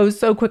his toes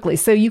so quickly.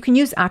 So you can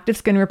use Active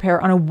Skin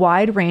Repair on a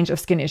wide range of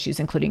skin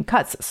issues, including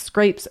cuts,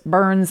 scrapes,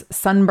 burns,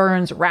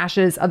 sunburns,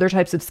 rashes, other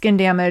types of skin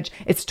damage.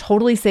 It's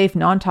totally safe,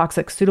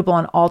 non-toxic, suitable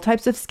on all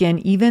types of skin,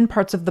 even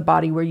parts of the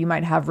body where you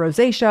might have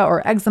rosacea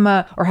or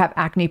eczema or have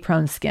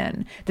acne-prone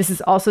skin. This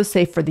is also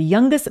safe for the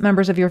youngest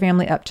members of your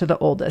family up to the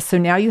oldest. So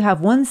now you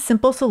have one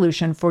simple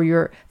solution for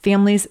your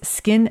family's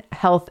skin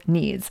health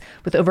needs.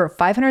 With over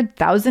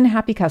 500,000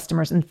 happy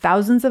customers and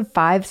thousands of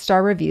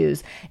 5-star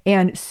reviews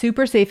and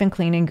super safe and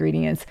clean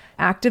ingredients,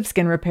 active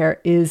skin repair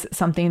is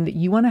something that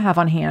you want to have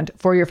on hand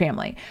for your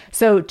family.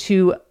 So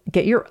to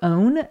get your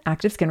own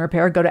active skin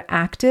repair, go to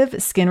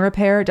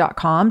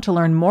activeskinrepair.com to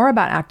learn more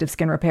about active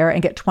skin repair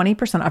and get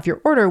 20% off your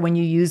order when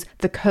you use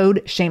the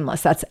code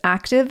shameless. That's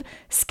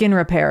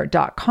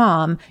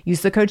activeskinrepair.com.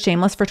 Use the code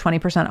shameless for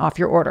 20% off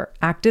your order.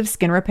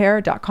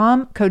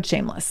 activeskinrepair.com, code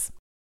shameless.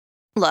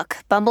 Look,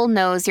 Bumble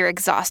knows you're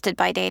exhausted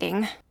by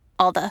dating.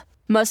 All the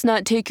must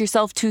not take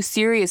yourself too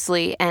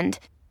seriously and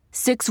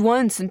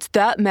 6'1" since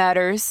that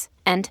matters.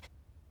 And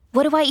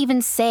what do I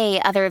even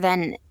say other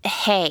than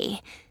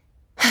hey?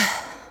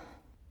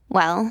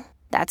 Well,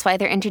 that's why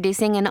they're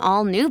introducing an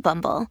all-new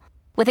Bumble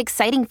with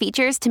exciting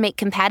features to make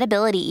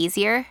compatibility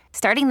easier,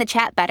 starting the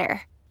chat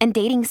better, and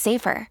dating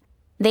safer.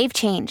 They've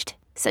changed,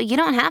 so you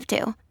don't have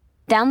to.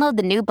 Download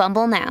the new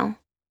Bumble now.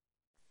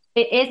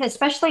 It is,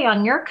 especially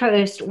on your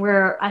coast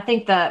where I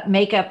think the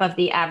makeup of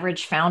the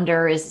average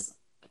founder is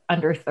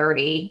under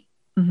 30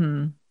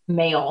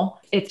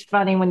 male. It's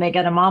funny when they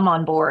get a mom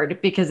on board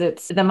because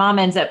the mom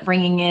ends up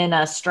bringing in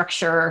a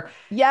structure,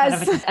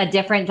 yes, kind of a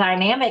different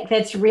dynamic.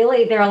 That's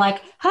really, they're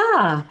like,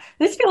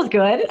 this feels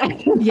good.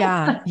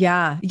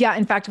 Yeah.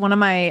 In fact,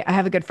 I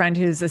have a good friend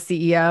who's a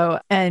CEO,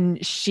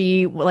 and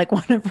she, like,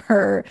 one of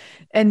her,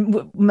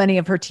 and many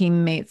of her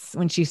teammates,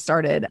 when she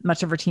started,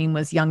 much of her team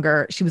was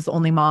younger. She was the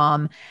only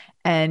mom.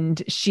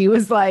 And she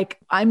was like,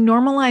 I'm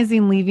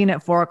normalizing leaving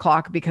at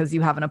 4:00 because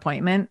you have an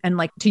appointment. And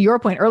like, to your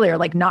point earlier,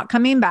 like not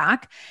coming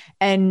back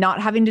and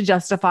not having to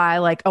justify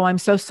like, oh, I'm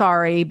so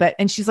sorry.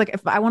 And she's like,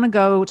 if I want to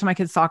go to my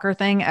kid's soccer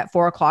thing at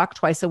 4:00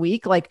 twice a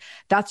week, like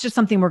that's just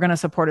something we're going to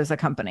support as a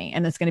company.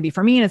 And it's going to be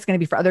for me and it's going to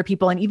be for other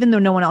people. And even though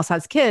no one else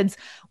has kids,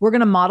 we're going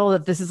to model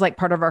that this is like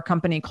part of our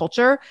company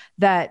culture,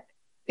 that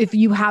if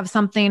you have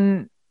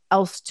something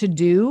else to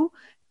do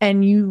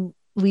and you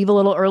leave a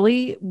little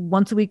early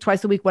once a week,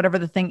 twice a week, whatever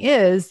the thing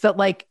is, that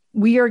like,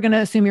 we are going to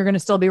assume you're going to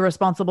still be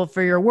responsible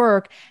for your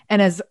work.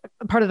 And as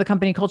part of the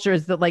company culture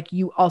is that like,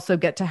 you also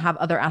get to have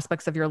other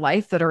aspects of your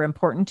life that are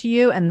important to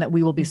you and that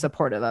we will be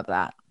supportive of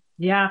that.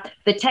 Yeah.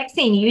 The tech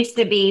scene used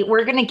to be,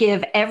 we're going to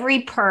give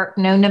every perk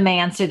known to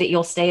man so that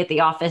you'll stay at the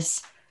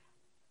office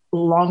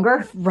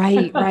longer.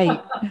 Right.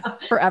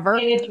 Forever.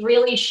 And it's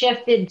really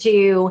shifted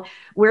to,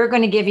 we're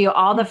going to give you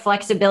all the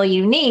flexibility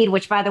you need,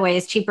 which by the way,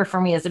 is cheaper for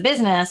me as a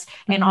business.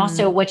 And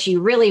also what you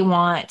really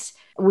want,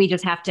 we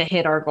just have to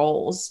hit our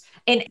goals.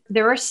 And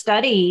there are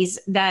studies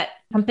that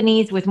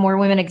companies with more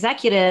women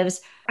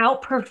executives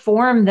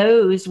outperform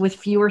those with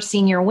fewer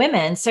senior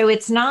women. So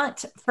it's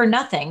not for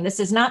nothing. This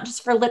is not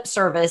just for lip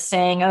service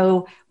saying,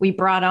 oh, we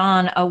brought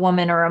on a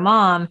woman or a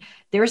mom.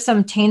 There's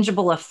some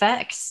tangible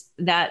effects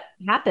that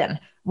happen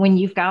when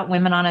you've got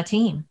women on a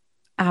team.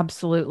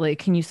 Absolutely.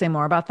 Can you say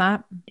more about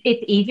that?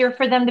 It's easier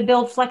for them to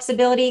build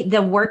flexibility.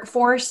 The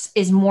workforce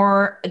is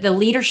the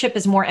leadership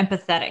is more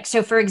empathetic.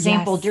 So for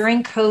example,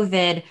 during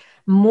COVID,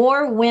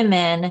 more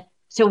women,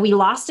 so we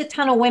lost a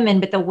ton of women,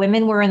 but the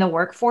women were in the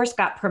workforce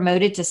got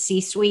promoted to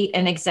C-suite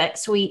and exec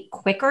suite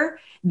quicker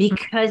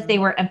because they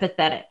were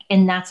empathetic.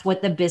 And that's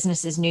what the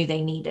businesses knew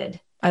they needed.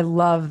 I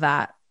love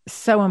that.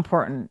 So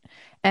important.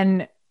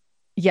 And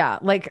yeah,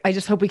 like, I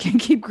just hope we can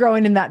keep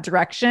growing in that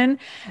direction,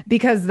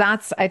 because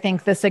that's, I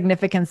think, the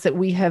significance that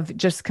we have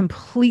just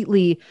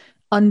completely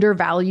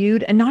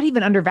undervalued, and not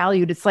even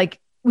undervalued. It's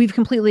like, we've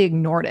completely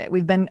ignored it.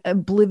 We've been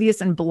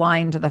oblivious and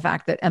blind to the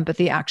fact that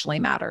empathy actually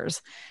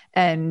matters.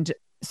 And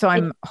so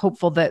I'm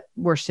hopeful that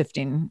we're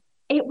shifting.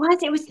 It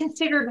was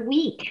considered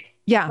weak.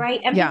 Yeah. Right.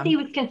 Empathy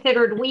was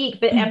considered weak,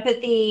 but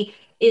empathy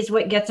is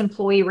what gets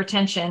employee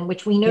retention,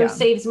 which we know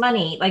saves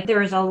money. Like,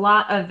 there is a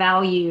lot of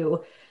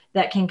value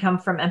that can come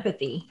from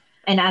empathy.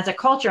 And as a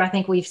culture, I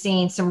think we've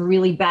seen some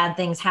really bad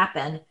things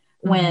happen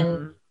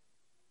when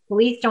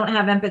police don't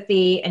have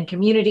empathy and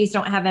communities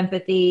don't have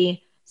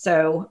empathy.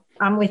 So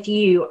I'm with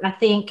you. I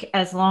think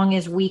as long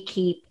as we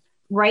keep,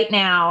 right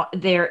now,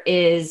 there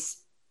is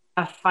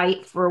a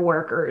fight for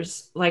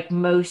workers like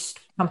most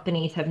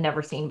companies have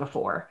never seen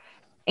before.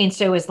 And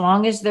so as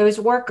long as those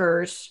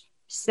workers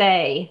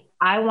say,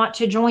 I want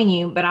to join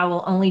you, but I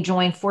will only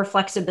join for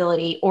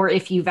flexibility, or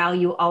if you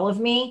value all of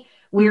me,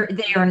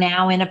 they are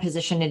now in a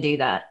position to do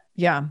that.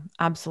 Yeah,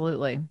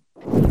 absolutely.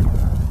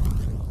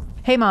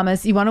 Hey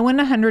mamas, you want to win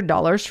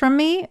 $100 from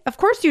me? Of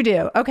course you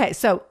do. Okay,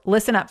 so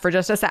listen up for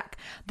just a sec.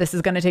 This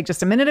is going to take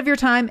just a minute of your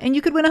time and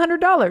you could win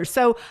 $100.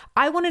 So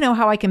I want to know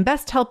how I can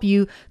best help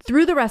you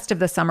through the rest of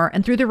the summer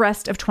and through the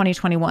rest of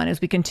 2021 as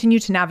we continue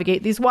to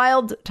navigate these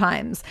wild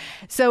times.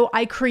 So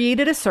I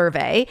created a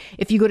survey.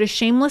 If you go to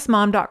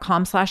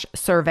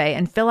shamelessmom.com/survey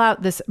and fill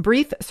out this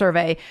brief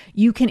survey,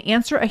 you can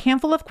answer a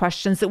handful of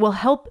questions that will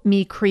help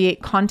me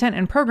create content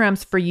and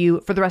programs for you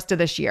for the rest of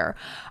this year.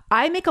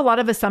 I make a lot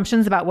of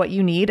assumptions about what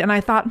you need, and I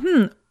thought,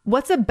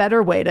 what's a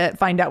better way to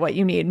find out what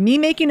you need? Me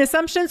making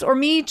assumptions or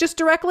me just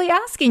directly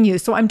asking you?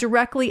 So I'm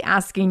directly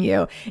asking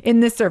you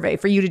in this survey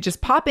for you to just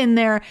pop in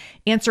there,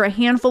 answer a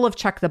handful of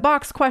check the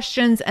box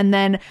questions. And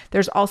then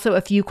there's also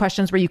a few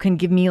questions where you can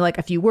give me like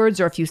a few words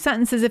or a few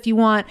sentences if you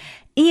want.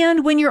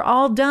 And when you're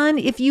all done,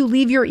 if you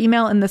leave your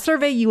email in the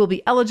survey, you will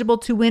be eligible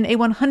to win a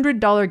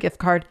 $100 gift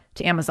card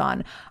to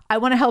Amazon. I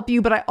want to help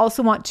you, but I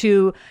also want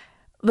to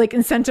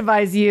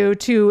incentivize you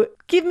to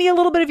give me a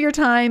little bit of your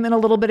time and a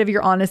little bit of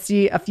your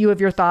honesty, a few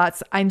of your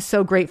thoughts. I'm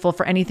so grateful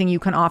for anything you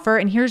can offer.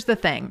 And here's the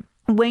thing.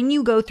 When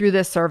you go through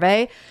this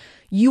survey,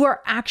 you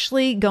are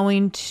actually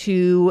going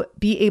to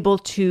be able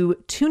to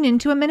tune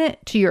into a minute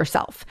to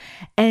yourself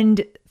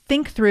and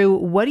think through,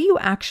 what do you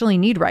actually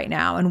need right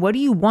now? And what do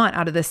you want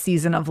out of this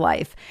season of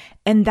life?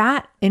 And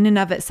that in and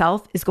of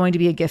itself is going to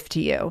be a gift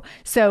to you.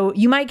 So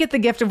you might get the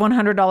gift of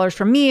 $100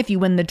 from me if you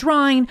win the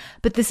drawing,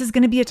 but this is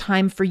going to be a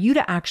time for you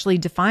to actually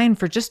define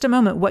for just a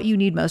moment what you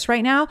need most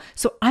right now.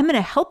 So I'm going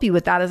to help you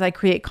with that as I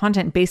create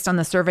content based on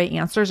the survey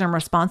answers and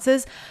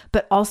responses.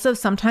 But also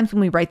sometimes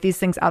when we write these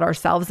things out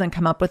ourselves and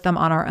come up with them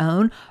on our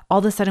own, all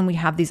of a sudden we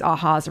have these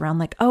ahas around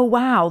like, oh,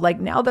 wow, like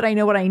now that I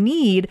know what I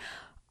need,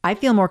 I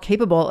feel more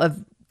capable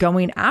of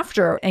going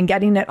after and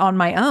getting it on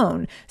my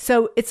own.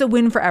 So it's a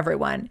win for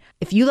everyone.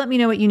 If you let me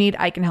know what you need,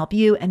 I can help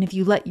you. And if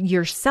you let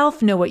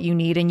yourself know what you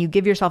need and you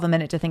give yourself a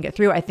minute to think it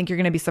through, I think you're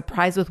going to be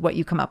surprised with what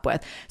you come up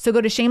with. So go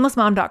to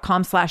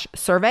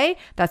shamelessmom.com/survey.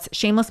 That's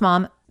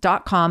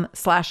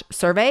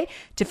shamelessmom.com/survey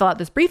to fill out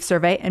this brief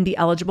survey and be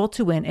eligible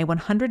to win a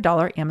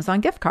 $100 Amazon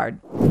gift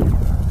card.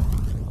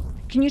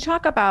 Can you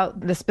talk about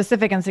the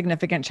specific and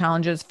significant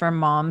challenges for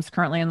moms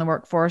currently in the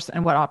workforce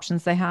and what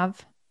options they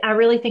have? I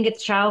really think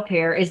it's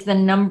childcare is the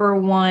number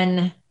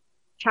one,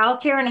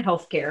 childcare and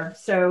healthcare.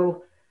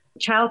 So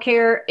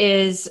childcare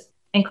is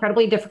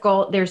incredibly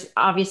difficult. There's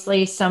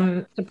obviously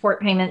some support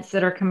payments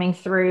that are coming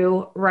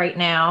through right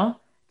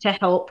now to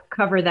help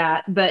cover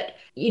that. But,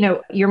 you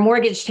know, your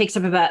mortgage takes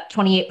up about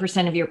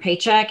 28% of your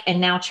paycheck. And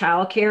now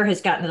childcare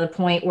has gotten to the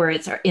point where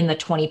it's in the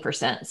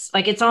 20%.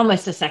 Like it's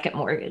almost a second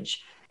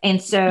mortgage.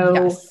 And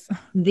so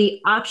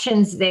the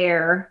options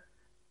there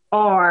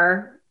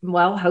are,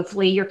 well,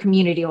 hopefully your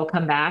community will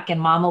come back and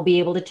mom will be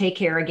able to take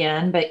care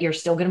again, but you're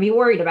still going to be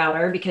worried about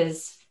her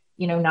because,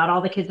 you know, not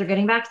all the kids are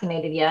getting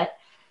vaccinated yet.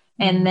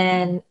 And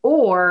then,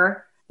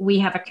 or we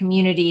have a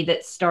community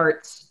that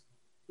starts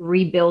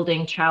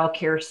rebuilding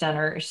childcare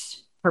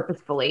centers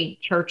purposefully,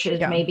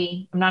 churches,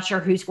 maybe. I'm not sure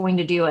who's going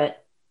to do it,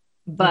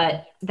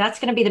 but that's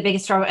going to be the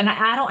biggest struggle. And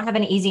I don't have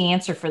an easy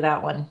answer for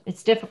that one.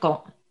 It's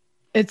difficult.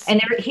 It's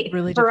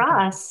really for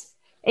difficult. Us.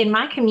 In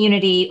my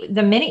community,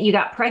 the minute you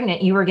got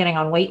pregnant, you were getting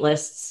on wait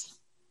lists.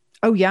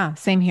 Oh yeah.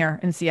 Same here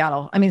in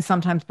Seattle. I mean,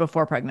 sometimes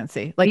before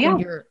pregnancy, like when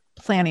you're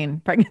planning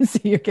pregnancy,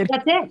 you're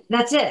getting.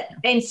 That's it.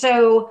 And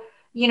so,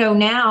 you know,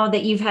 now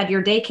that you've had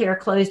your daycare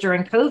closed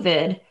during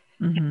COVID,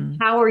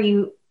 how are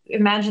you,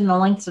 imagine the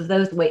lengths of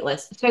those wait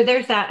lists. So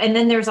there's that. And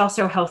then there's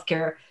also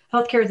healthcare.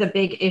 Healthcare is a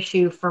big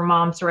issue for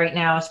moms right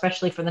now,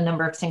 especially for the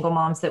number of single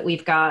moms that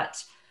we've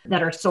got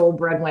that are sole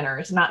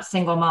breadwinners, not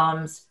single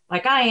moms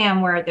like I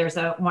am, where there's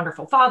a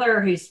wonderful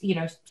father who's, you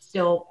know,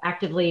 still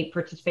actively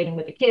participating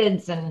with the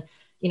kids and,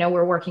 you know,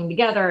 we're working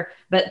together,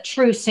 but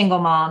true single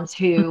moms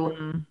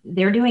who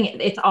they're doing it,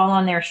 it's all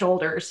on their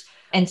shoulders.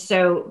 And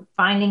so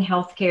finding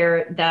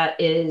healthcare that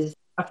is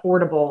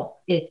affordable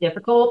is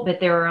difficult,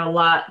 but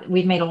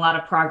we've made a lot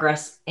of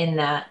progress in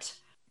that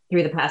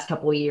through the past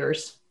couple of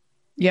years.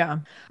 Yeah.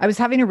 I was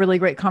having a really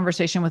great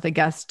conversation with a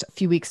guest a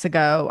few weeks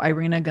ago,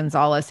 Irina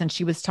Gonzalez, and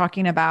she was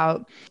talking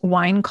about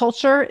wine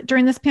culture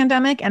during this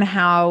pandemic and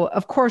how,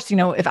 of course, you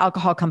know, if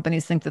alcohol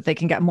companies think that they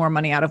can get more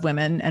money out of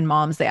women and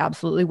moms, they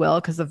absolutely will,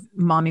 because of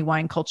mommy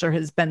wine culture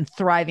has been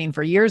thriving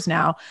for years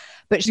now.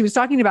 But she was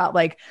talking about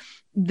like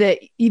the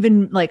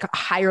even like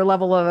higher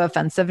level of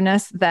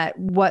offensiveness that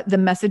what the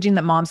messaging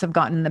that moms have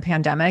gotten in the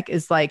pandemic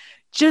is like,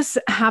 just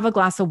have a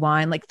glass of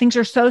wine. Like things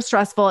are so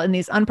stressful in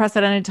these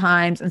unprecedented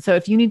times. And so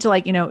if you need to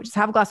like, you know, just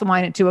have a glass of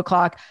wine at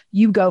 2:00,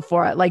 you go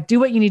for it. Like do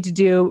what you need to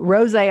do,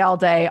 rosé all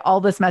day,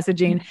 all this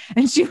messaging.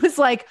 And she was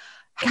like,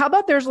 how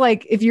about there's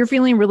like, if you're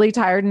feeling really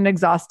tired and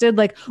exhausted,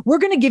 like we're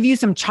going to give you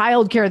some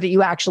childcare that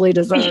you actually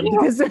deserve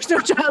because there's no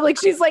child. Like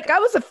she's like, I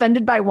was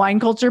offended by wine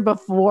culture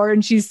before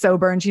and she's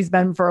sober and she's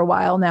been for a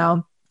while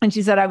now. And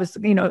she said, I was,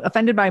 you know,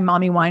 offended by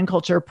mommy wine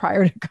culture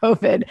prior to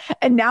COVID.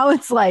 And now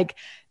it's like,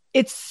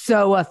 it's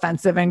so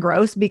offensive and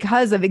gross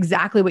because of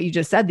exactly what you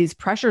just said, these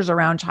pressures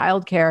around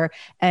childcare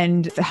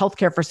and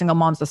healthcare for single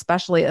moms,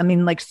 especially. I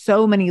mean, like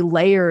so many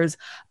layers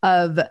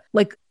of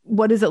like,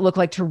 what does it look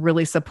like to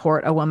really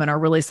support a woman or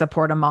really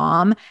support a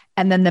mom?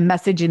 And then the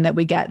messaging that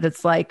we get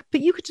that's like, but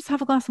you could just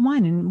have a glass of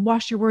wine and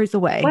wash your worries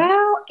away.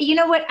 Well, you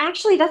know what?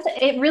 Actually, that's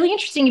really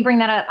interesting you bring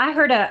that up. I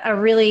heard a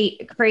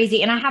really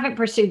crazy, and I haven't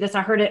pursued this.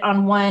 I heard it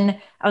on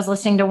I was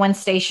listening to one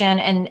station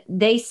and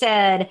they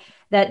said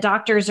that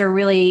doctors are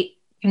really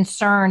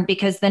concerned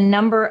because the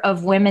number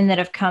of women that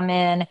have come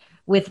in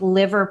with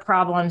liver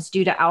problems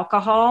due to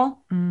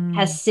alcohol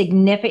has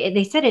significant,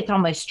 they said it's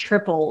almost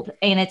tripled,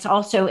 and it's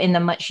also in the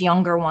much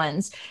younger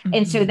ones.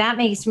 And so that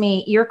makes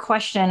me, your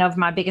question of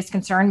my biggest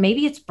concern,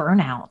 maybe it's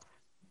burnout.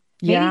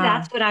 Maybe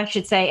that's what I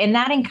should say. And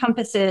that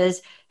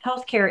encompasses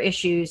healthcare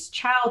issues,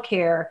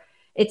 childcare.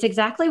 It's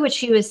exactly what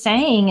she was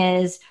saying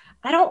is,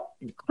 I don't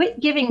quit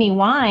giving me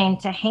wine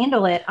to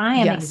handle it. I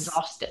am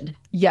exhausted.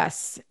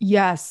 Yes.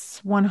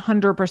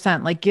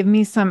 100%. Like, give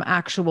me some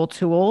actual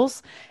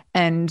tools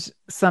and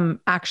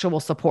some actual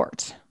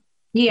support.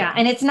 Yeah.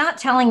 And it's not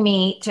telling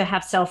me to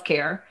have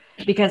self-care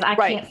because I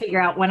can't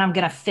figure out when I'm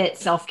going to fit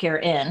self-care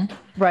in.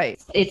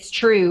 Right. It's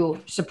true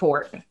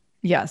support.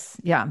 Yes.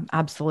 Yeah,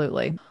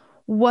 absolutely.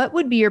 What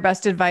would be your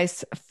best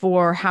advice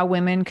for how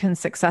women can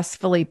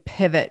successfully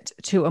pivot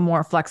to a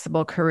more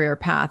flexible career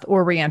path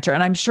or reenter?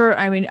 And I'm sure,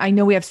 I mean, I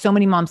know we have so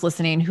many moms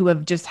listening who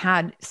have just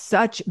had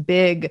such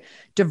big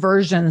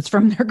diversions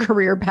from their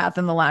career path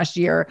in the last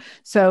year.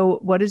 So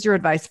what is your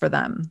advice for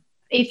them?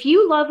 If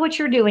you love what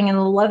you're doing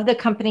and love the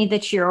company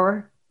that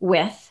you're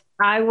with,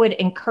 I would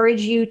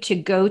encourage you to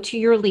go to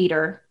your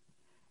leader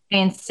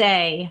and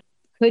say,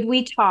 could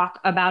we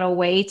talk about a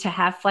way to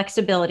have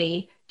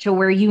flexibility to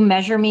where you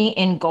measure me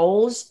in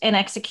goals and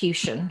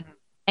execution?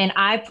 And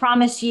I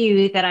promise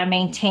you that I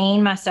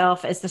maintain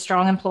myself as the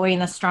strong employee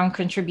and the strong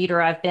contributor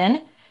I've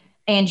been,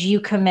 and you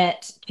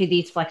commit to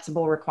these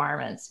flexible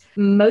requirements.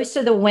 Most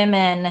of the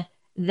women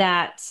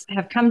that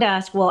have come to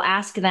us will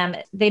ask them,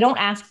 they don't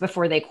ask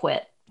before they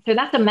quit. So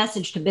that's a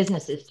message to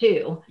businesses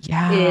too.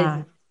 Yeah.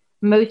 Is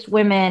most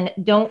women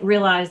don't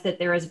realize that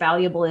they're as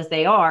valuable as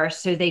they are,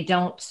 so they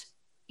don't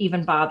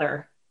even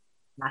bother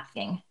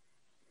asking.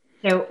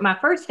 So my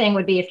first thing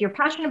would be, if you're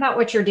passionate about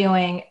what you're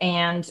doing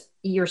and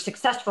you're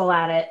successful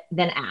at it,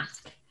 then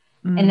ask.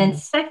 And then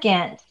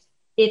second,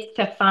 it's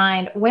to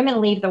find, women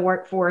leave the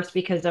workforce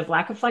because of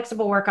lack of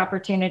flexible work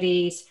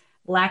opportunities,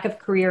 lack of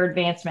career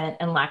advancement,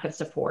 and lack of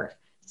support.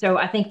 So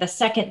I think the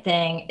second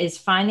thing is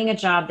finding a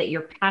job that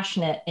you're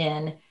passionate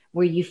in,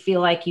 where you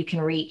feel like you can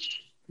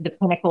reach the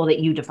pinnacle that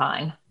you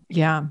define.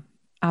 Yeah,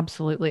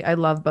 absolutely. I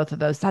love both of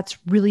those. That's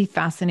really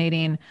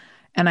fascinating.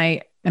 And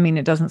I mean,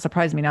 it doesn't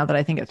surprise me now that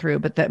I think it through,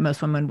 but that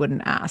most women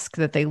wouldn't ask,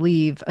 that they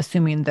leave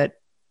assuming that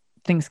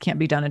things can't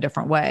be done a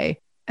different way.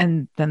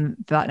 And then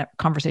that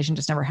conversation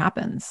just never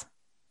happens.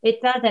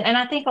 It doesn't. And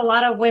I think a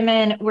lot of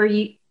women where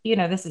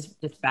this is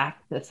just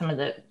back to some of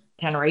the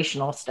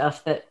generational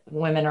stuff that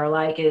women are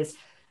like, is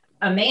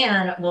a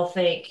man will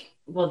think,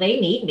 well, they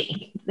need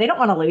me. They don't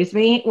want to lose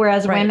me.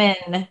 Whereas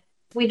women,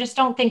 we just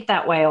don't think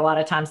that way a lot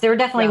of times. There are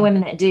definitely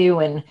women that do,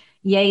 and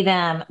yay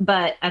them.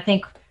 But I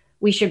think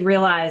we should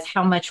realize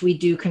how much we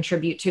do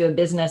contribute to a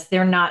business.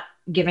 They're not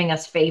giving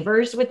us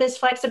favors with this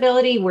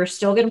flexibility. We're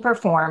still going to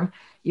perform.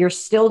 You're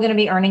still going to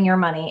be earning your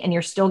money, and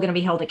you're still going to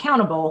be held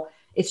accountable.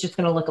 It's just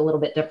going to look a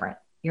little bit different.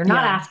 You're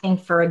not asking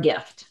for a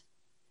gift.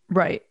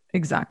 Right.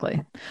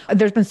 Exactly.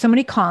 There's been so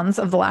many cons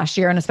of the last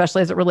year, and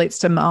especially as it relates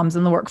to moms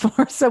in the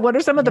workforce. So what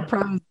are some of the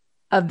pros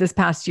of this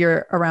past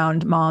year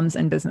around moms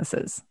and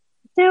businesses?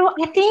 So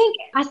I think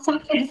I saw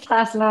this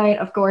last night,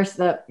 of course,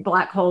 the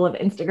black hole of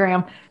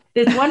Instagram.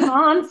 This one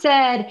mom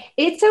said,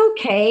 it's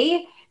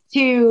okay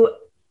to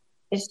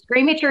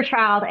scream at your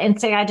child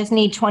and say, I just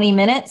need 20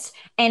 minutes.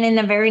 And in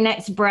the very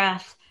next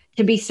breath,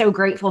 to be so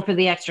grateful for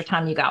the extra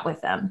time you got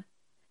with them.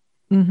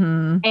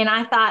 And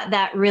I thought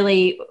that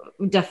really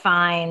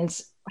defined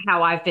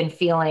how I've been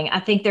feeling. I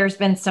think there's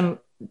been some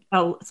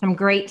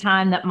great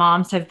time that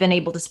moms have been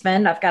able to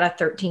spend. I've got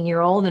a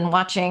 13-year-old, and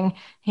watching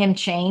him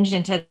change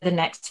into the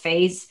next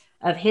phase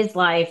of his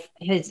life,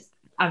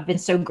 I've been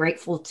so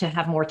grateful to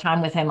have more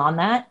time with him on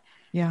that.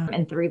 Yeah.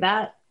 And through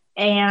that.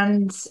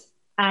 And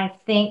I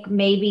think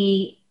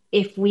maybe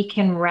if we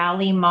can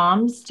rally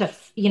moms to,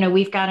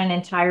 we've got an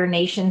entire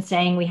nation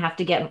saying we have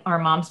to get our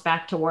moms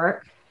back to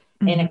work.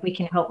 And if we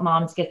can help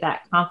moms get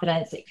that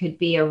confidence, it could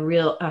be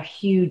a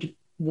huge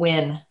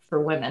win for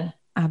women.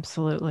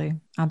 Absolutely.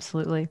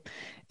 Absolutely.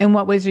 In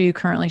what ways are you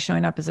currently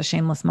showing up as a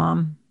shameless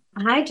mom?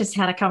 I just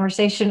had a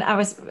conversation. I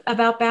was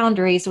about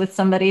boundaries with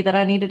somebody that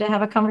I needed to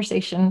have a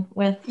conversation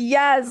with.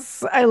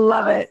 Yes. I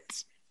love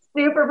it.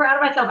 Super proud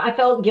of myself. I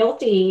felt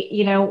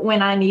guilty,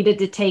 when I needed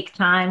to take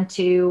time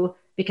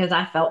because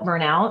I felt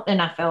burnout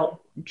and I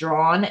felt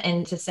drawn,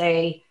 and to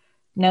say,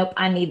 nope,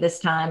 I need this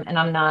time, and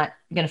I'm not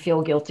going to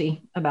feel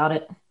guilty about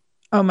it.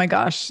 Oh my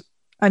gosh.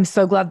 I'm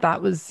so glad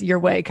that was your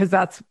way, because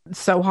that's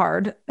so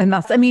hard. And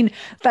that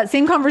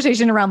same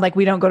conversation around, like,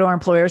 we don't go to our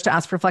employers to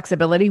ask for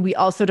flexibility. We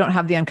also don't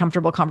have the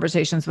uncomfortable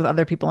conversations with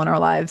other people in our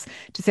lives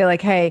to say,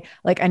 like, hey,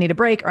 like, I need a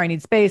break, or I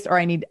need space, or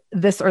I need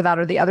this or that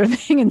or the other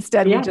thing.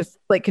 Instead, we just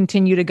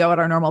continue to go at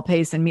our normal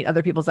pace and meet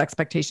other people's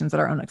expectations at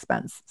our own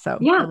expense. So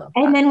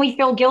and then we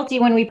feel guilty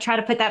when we try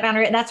to put that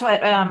boundary. That's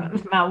what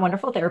my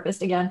wonderful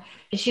therapist, again,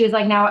 she was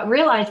like, now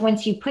realize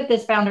once you put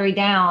this boundary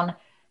down,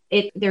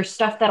 there's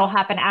stuff that'll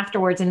happen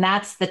afterwards. And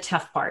that's the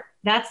tough part.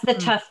 That's the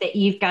tough that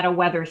you've got to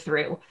weather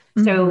through.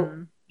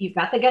 So you've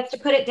got the guts to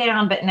put it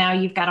down, but now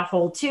you've got to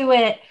hold to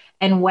it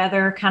and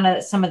weather kind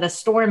of some of the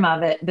storm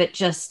of it, but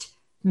just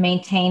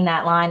maintain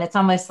that line. It's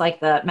almost like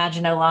the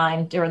Maginot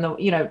line during the,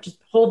 just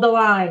hold the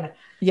line.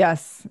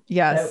 Yes.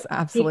 So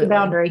Absolutely. Keep the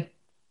boundary.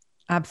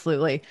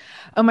 Absolutely.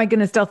 Oh my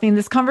goodness, Delphine,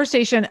 this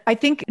conversation, I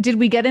think, did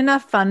we get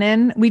enough fun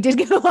in? We did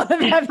get a lot of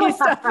heavy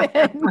stuff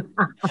in.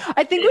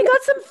 I think we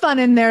got some fun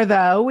in there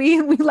though. We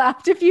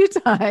laughed a few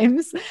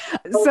times.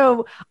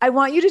 So I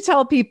want you to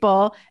tell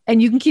people,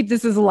 and you can keep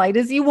this as light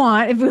as you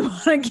want if we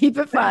want to keep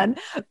it fun,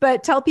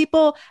 but tell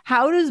people,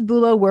 how does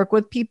Bulo work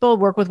with people,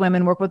 work with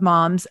women, work with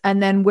moms?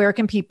 And then where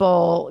can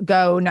people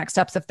go next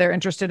steps if they're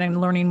interested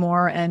in learning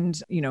more and,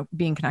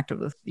 being connected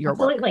with your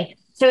work? Absolutely.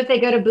 So if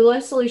they go to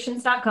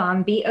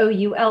bulosolutions.com,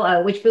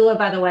 BOULO, which Bulo,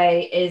 by the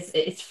way,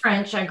 it's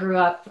French.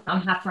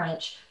 I'm half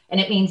French,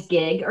 and it means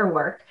gig or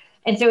work.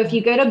 And so if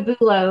you go to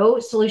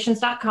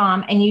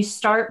bulosolutions.com and you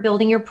start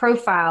building your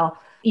profile,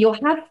 you'll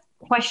have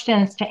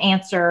questions to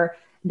answer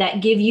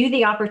that give you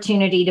the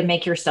opportunity to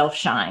make yourself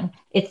shine.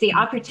 It's the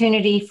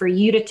opportunity for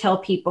you to tell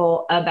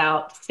people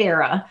about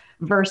Sarah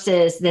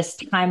versus this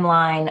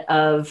timeline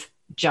of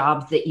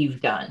jobs that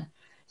you've done.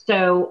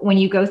 So when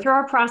you go through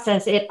our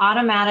process, it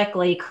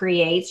automatically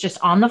creates, just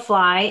on the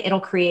fly,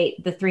 it'll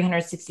create the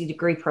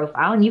 360-degree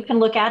profile, and you can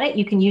look at it.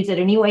 You can use it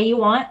any way you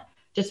want.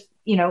 Just,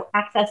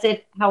 access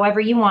it however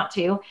you want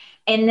to.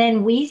 And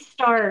then we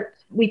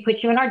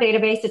put you in our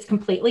database. It's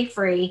completely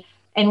free.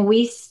 And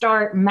we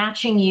start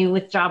matching you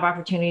with job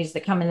opportunities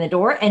that come in the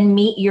door and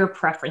meet your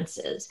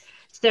preferences.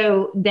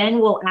 So then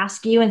we'll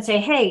ask you and say,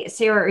 hey,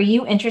 Sarah, are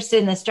you interested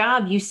in this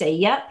job? You say,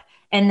 yep.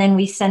 And then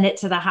we send it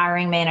to the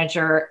hiring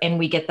manager and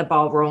we get the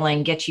ball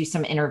rolling, get you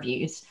some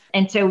interviews.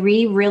 And so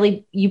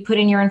you put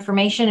in your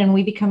information and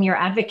we become your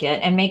advocate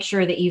and make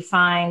sure that you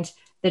find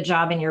the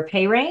job in your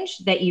pay range,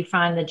 that you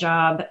find the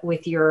job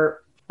with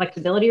your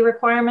flexibility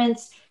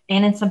requirements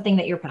and in something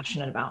that you're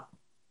passionate about.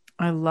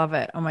 I love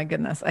it. Oh my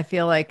goodness. I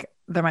feel like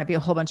there might be a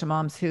whole bunch of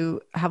moms who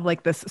have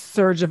like this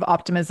surge of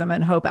optimism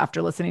and hope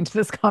after listening to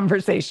this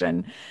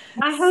conversation.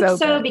 I hope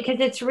so because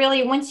it's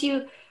really,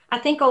 I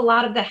think a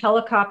lot of the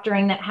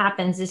helicoptering that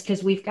happens is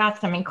because we've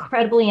got some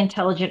incredibly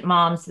intelligent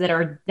moms that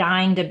are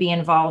dying to be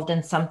involved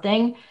in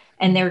something,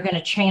 and they're going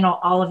to channel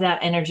all of that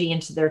energy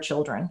into their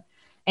children.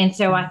 And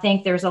so I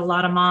think there's a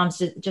lot of moms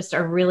that just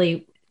are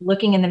really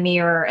looking in the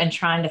mirror and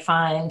trying to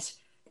find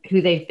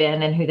who they've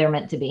been and who they're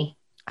meant to be.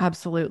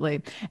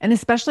 Absolutely. And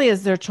especially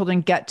as their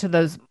children get to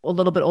those a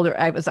little bit older.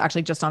 I was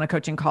actually just on a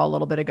coaching call a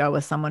little bit ago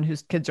with someone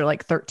whose kids are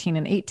like 13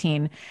 and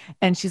 18.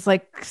 And she's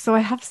like, so I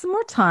have some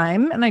more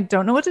time and I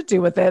don't know what to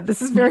do with it.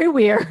 This is very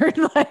weird.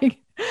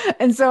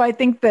 And so I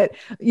think that,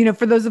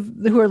 for those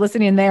who are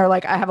listening and they are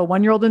like, I have a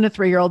 1-year-old and a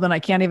 3-year-old and I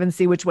can't even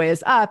see which way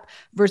is up,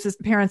 versus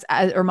parents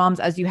or moms,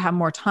 as you have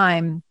more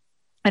time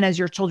and as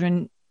your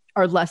children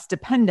are less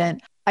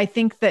dependent, I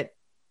think that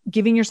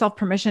giving yourself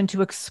permission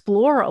to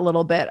explore a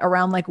little bit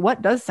around like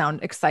what does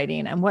sound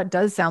exciting and what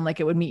does sound like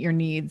it would meet your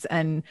needs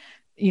and,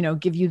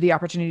 give you the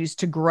opportunities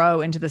to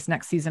grow into this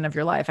next season of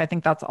your life. I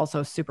think that's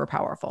also super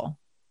powerful.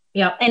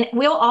 Yeah. And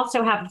we'll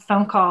also have a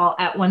phone call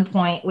at one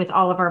point with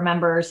all of our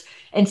members.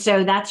 And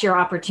so that's your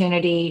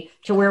opportunity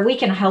to where we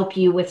can help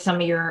you with some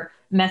of your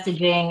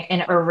messaging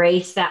and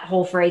erase that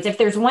whole phrase. If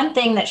there's one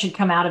thing that should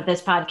come out of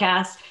this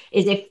podcast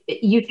is if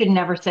you should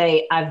never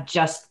say, I've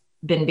just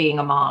been being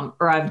a mom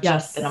or I've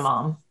just been a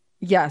mom.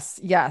 Yes.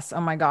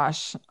 Oh my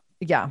gosh.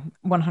 Yeah.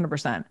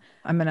 100%.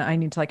 I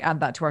need to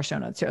add that to our show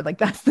notes here.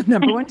 That's the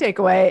number one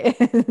takeaway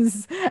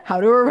is how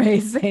to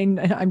erase saying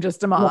I'm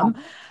just a mom.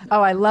 Yeah.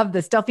 Oh, I love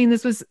this. Delphine,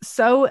 it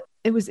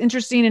was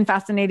interesting and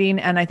fascinating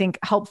and I think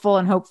helpful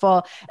and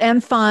hopeful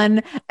and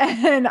fun.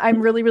 And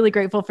I'm really, really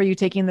grateful for you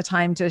taking the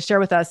time to share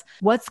with us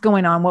what's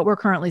going on, what we're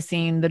currently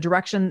seeing, the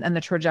direction and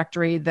the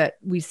trajectory that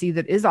we see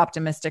that is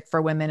optimistic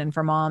for women and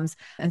for moms.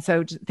 And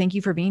so thank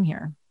you for being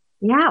here.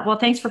 Yeah. Well,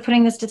 thanks for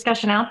putting this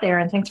discussion out there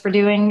and thanks for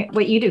doing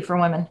what you do for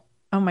women.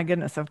 Oh my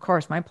goodness. Of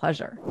course. My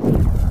pleasure.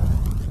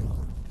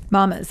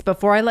 Mamas,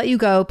 before I let you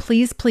go,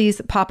 please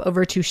pop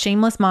over to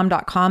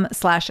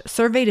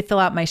shamelessmom.com/survey to fill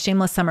out my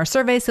Shameless Summer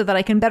Survey so that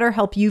I can better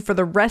help you for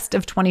the rest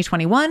of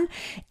 2021.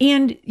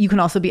 And you can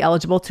also be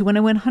eligible to win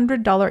a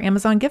 $100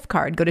 Amazon gift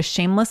card. Go to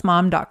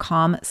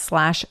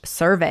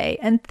shamelessmom.com/survey.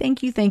 And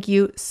thank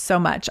you so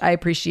much. I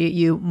appreciate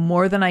you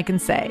more than I can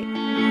say.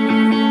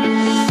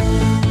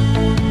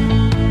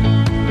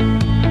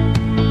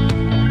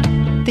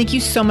 Thank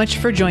you so much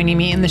for joining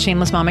me in the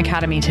Shameless Mom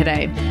Academy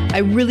today. I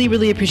really,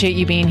 really appreciate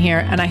you being here,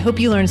 and I hope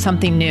you learned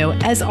something new.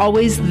 As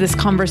always, this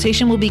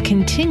conversation will be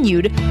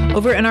continued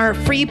over in our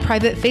free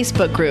private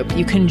Facebook group.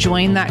 You can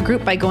join that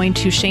group by going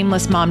to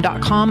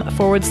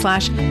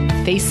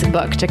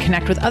shamelessmom.com/Facebook to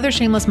connect with other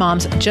shameless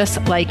moms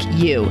just like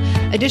you.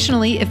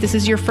 Additionally, if this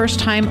is your first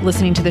time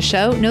listening to the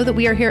show, know that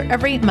we are here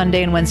every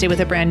Monday and Wednesday with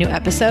a brand new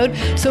episode.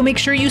 So make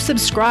sure you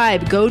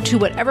subscribe. Go to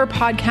whatever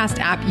podcast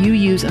app you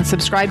use and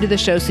subscribe to the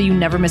show so you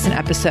never miss an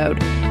episode.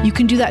 You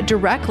can do that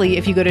directly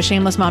if you go to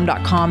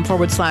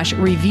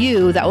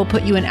shamelessmom.com/review. That will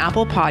put you in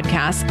Apple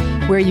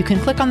Podcasts where you can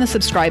click on the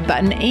subscribe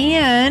button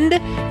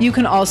and You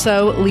can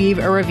also leave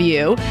a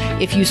review.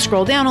 If you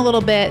scroll down a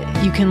little bit,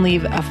 you can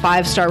leave a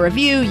 5-star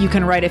review. You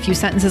can write a few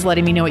sentences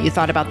letting me know what you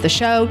thought about the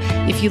show.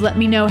 If you let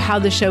me know how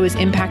the show has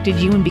impacted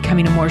you in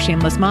becoming a more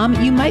shameless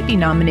mom, you might be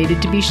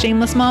nominated to be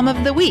Shameless Mom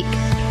of the Week.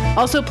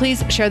 Also,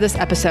 please share this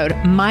episode.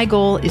 My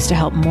goal is to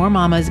help more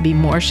mamas be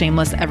more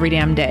shameless every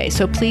damn day.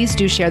 So please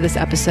do share this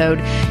episode.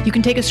 You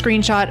can take a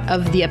screenshot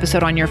of the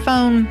episode on your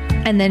phone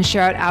and then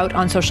share it out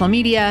on social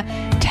media.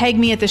 Tag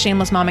me at the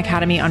Shameless Mom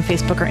Academy on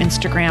Facebook or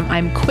Instagram.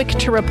 I'm quick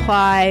to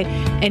reply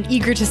and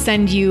eager to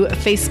send you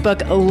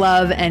Facebook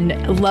love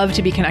and love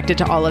to be connected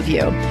to all of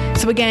you.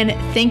 So again,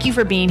 thank you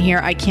for being here.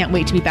 I can't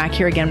wait to be back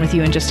here again with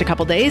you in just a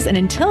couple days. And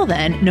until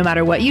then, no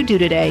matter what you do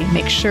today,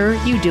 make sure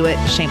you do it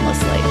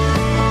shamelessly.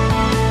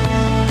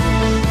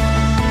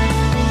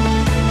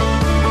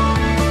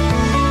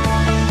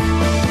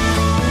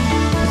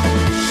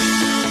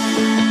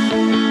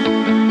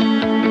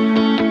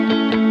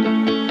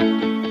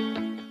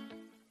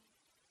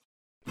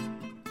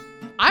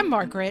 I'm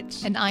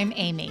Margaret. And I'm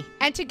Amy.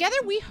 And together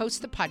we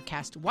host the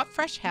podcast, What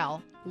Fresh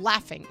Hell?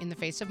 Laughing in the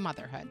Face of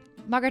Motherhood.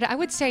 Margaret, I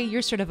would say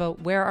you're sort of a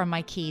where are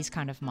my keys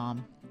kind of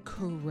mom.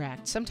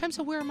 Correct. Sometimes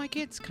a where are my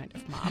kids kind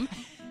of mom.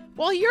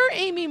 While you're,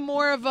 Amy,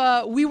 more of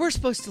a we were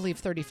supposed to leave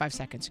 35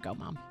 seconds ago,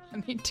 mom.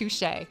 I mean,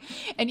 touche.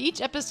 In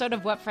each episode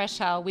of What Fresh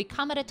Hell, we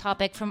come at a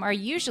topic from our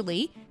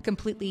usually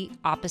completely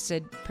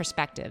opposite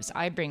perspectives.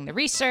 I bring the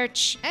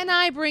research. And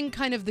I bring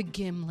kind of the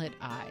gimlet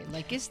eye.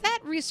 Like, is that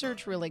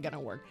research really going to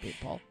work,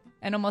 people?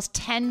 And almost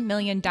 10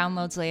 million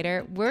downloads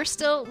later, we're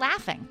still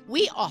laughing.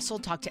 We also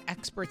talk to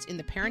experts in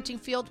the parenting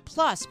field,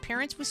 plus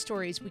parents with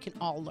stories we can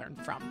all learn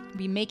from.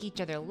 We make each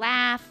other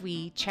laugh,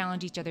 we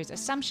challenge each other's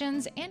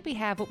assumptions, and we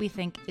have what we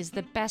think is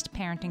the best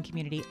parenting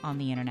community on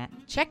the internet.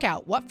 Check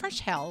out What Fresh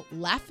Hell?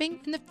 Laughing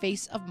in the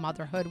Face of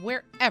Motherhood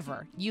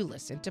wherever you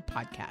listen to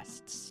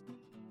podcasts.